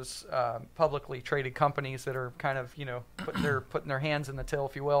some of those publicly traded companies that are kind of putting their hands in the till,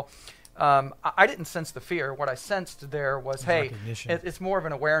 if you will. I didn't sense the fear. What I sensed there was, hey, it's more of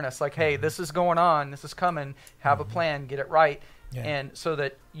an awareness, like, hey, this is going on, this is coming. Have a plan, get it right, and so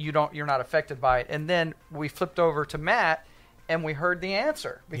that you're not affected by it. And then we flipped over to Matt, and we heard the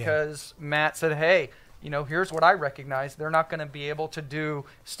answer because Matt said, hey, here's what I recognize. They're not going to be able to do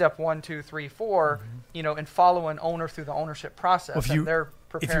step 1, 2, 3, 4, and follow an owner through the ownership process. Well, and they're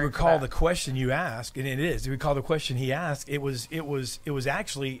preparing. If you recall the question you asked, and it is, if you recall the question he asked, it was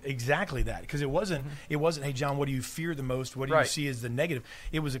actually exactly that, because it wasn't, hey John, what do you fear the most? What do you see as the negative?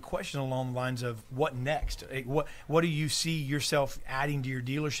 It was a question along the lines of what next? What do you see yourself adding to your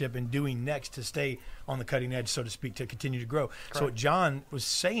dealership and doing next to stay on the cutting edge, so to speak, to continue to grow? Correct. So what John was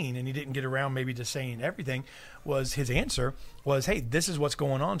saying, and he didn't get around maybe to saying everything, was his answer was, hey, this is what's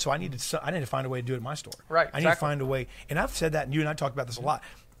going on, so I need to find a way to do it at my store. Right. I need to find a way, and I've said that, and you and I talked about this a lot.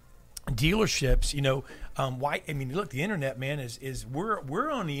 Dealerships, why? I mean, look, the internet, man, is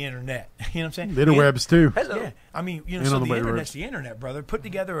we're on the internet. You know what I'm saying? The interwebs too. Hello. Yeah. I mean, so the internet's the internet, brother. Put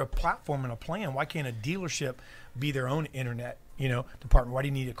together a platform and a plan. Why can't a dealership be their own internet, department? Why do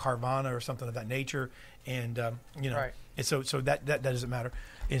you need a Carvana or something of that nature? And right. And so that doesn't matter.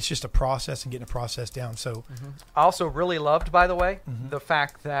 It's just a process and getting a process down. So I also really loved, by the way, the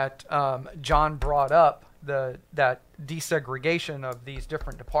fact that John brought up that desegregation of these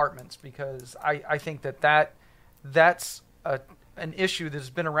different departments, because I think that's an issue that's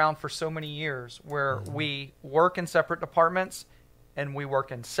been around for so many years, where we work in separate departments and we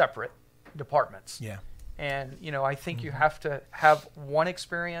work in separate departments. Yeah. And, I think you have to have one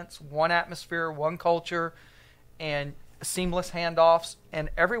experience, one atmosphere, one culture, and seamless handoffs, and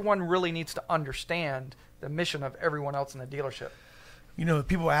everyone really needs to understand the mission of everyone else in the dealership.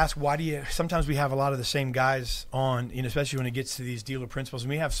 People ask, why do you, sometimes we have a lot of the same guys on, especially when it gets to these dealer principals, and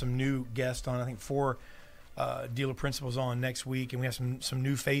we have some new guests on, I think 4 dealer principals on next week, and we have some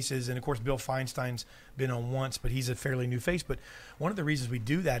new faces, and of course Bill Feinstein's been on once, but he's a fairly new face. But one of the reasons we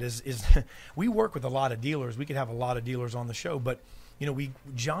do that is we work with a lot of dealers. We could have a lot of dealers on the show, but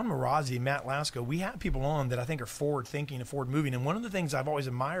John Marazzi, Matt Lasco, we have people on that I think are forward thinking and forward moving. And one of the things I've always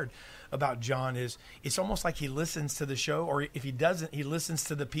admired about John is it's almost like he listens to the show, or if he doesn't, he listens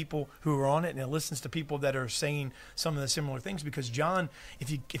to the people who are on it, and he listens to people that are saying some of the similar things. Because John,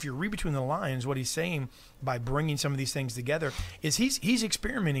 if you read between the lines, what he's saying by bringing some of these things together is he's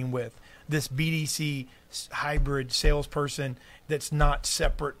experimenting with this BDC hybrid salesperson that's not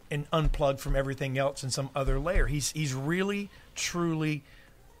separate and unplugged from everything else in some other layer. He's really truly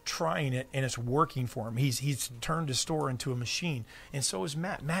trying it, and it's working for him. He's turned his store into a machine, and so is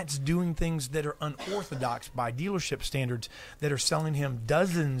Matt. Matt's doing things that are unorthodox by dealership standards that are selling him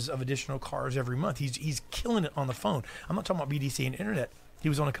dozens of additional cars every month. He's killing it on the phone. I'm not talking about BDC and internet. He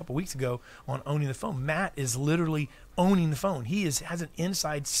was on a couple weeks ago on owning the phone. Matt is literally owning the phone. He has an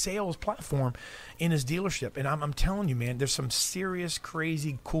inside sales platform in his dealership. And I'm telling you, man, there's some serious,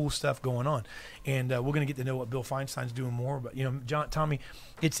 crazy, cool stuff going on. And we're going to get to know what Bill Feinstein's doing more. But, Tommy,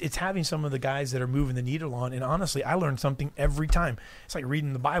 it's having some of the guys that are moving the needle on. And honestly, I learn something every time. It's like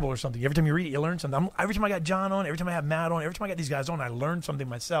reading the Bible or something. Every time you read it, you learn something. Every time I got John on, every time I have Matt on, every time I got these guys on, I learn something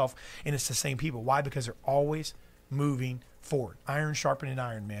myself. And it's the same people. Why? Because they're always moving forward. Iron sharpening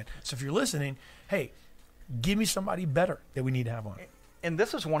iron, man. So if you're listening, hey, give me somebody better that we need to have on. And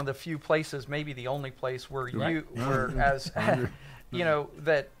this is one of the few places, maybe the only place where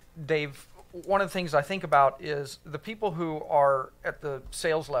that Dave, one of the things I think about is the people who are at the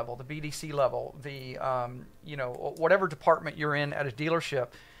sales level, the BDC level, the whatever department you're in at a dealership,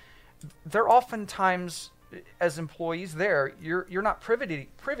 they're oftentimes, as employees there, you're not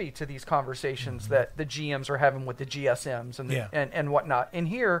privy to these conversations that the GMs are having with the GSMs and whatnot. And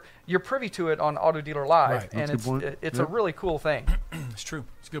here, you're privy to it on Auto Dealer Live, right. and it's a really cool thing. It's true.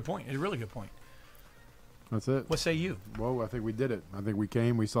 It's a good point. It's a really good point. That's it. What say you? Well, I think we did it. I think we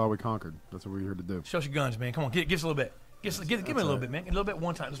came, we saw, we conquered. That's what we're here to do. Show us your guns, man. Come on, give us a little bit. Give me a little bit, man. A little bit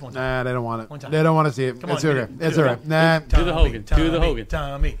one time. Just one time. Nah, they don't want it. One time. They don't want to see it. Come it's on, okay. It's all right. Nah. Do the Hogan. Do the Hogan.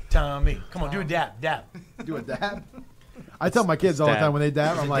 Tommy. Come on, do a dab. Do a dab? I tell my kids all the time when they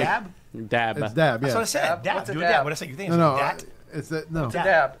dab, I'm like, dab? Dab. It's dab, yeah. That's what I said. Dab. What's a Do a dab? dab. What did I say? You think No, dat? it's a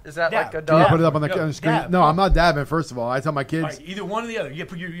dab. Is that like a Can you dab? put it up on the screen? Dab. No, I'm not dabbing, first of all. I tell my kids. All right, either one or the other. You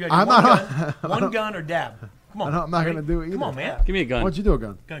got I'm one not- gun, one gun or dab. Come on. I'm not going to do it either. Come on, man. Give me a gun. Why don't you do a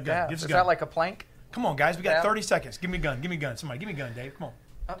gun? Gun. Dab. Give us Is a gun. that like a plank? Come on, guys. We got Dab? 30 seconds. Give me a gun. Somebody, give me a gun, Dave. Come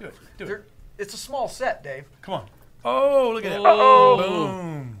on. Do it. It's a small set, Dave. Come on. Oh, look at that. Oh.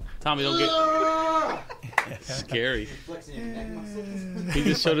 Boom. Tommy, don't get scary. He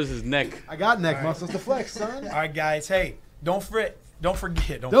just showed us his neck. I got neck muscles to flex, son. All right, guys. Hey, don't fret. Don't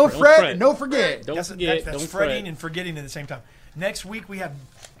forget. Don't fret. Don't forget. That's fretting and forgetting at the same time. Next week, we have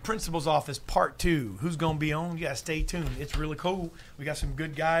Principal's Office Part 2. Who's going to be on? You got to stay tuned. It's really cool. We got some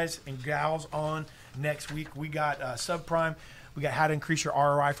good guys and gals on next week. We got Subprime. We got How to Increase Your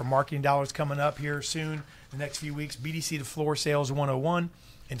ROI for Marketing Dollars coming up here soon, the next few weeks. BDC to Floor Sales 101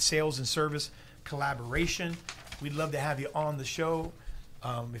 and Sales and Service collaboration. We'd love to have you on the show.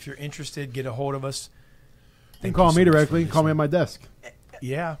 If you're interested, get a hold of us. You can call me directly. Call me at my desk.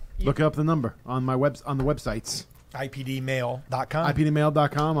 Yeah. Look up the number on my on the websites. IPDmail.com.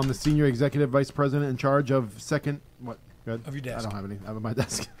 IPDmail.com. I'm the Senior Executive Vice President in charge of of your desk. I don't have any. I have at my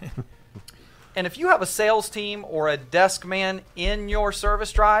desk. And if you have a sales team or a desk man in your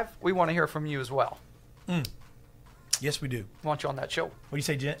service drive, we want to hear from you as well. Yes, we do. We want you on that show. What do you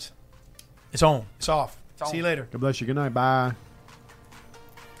say, gents? It's on. It's off. It's on. See you later. God bless you. Good night. Bye.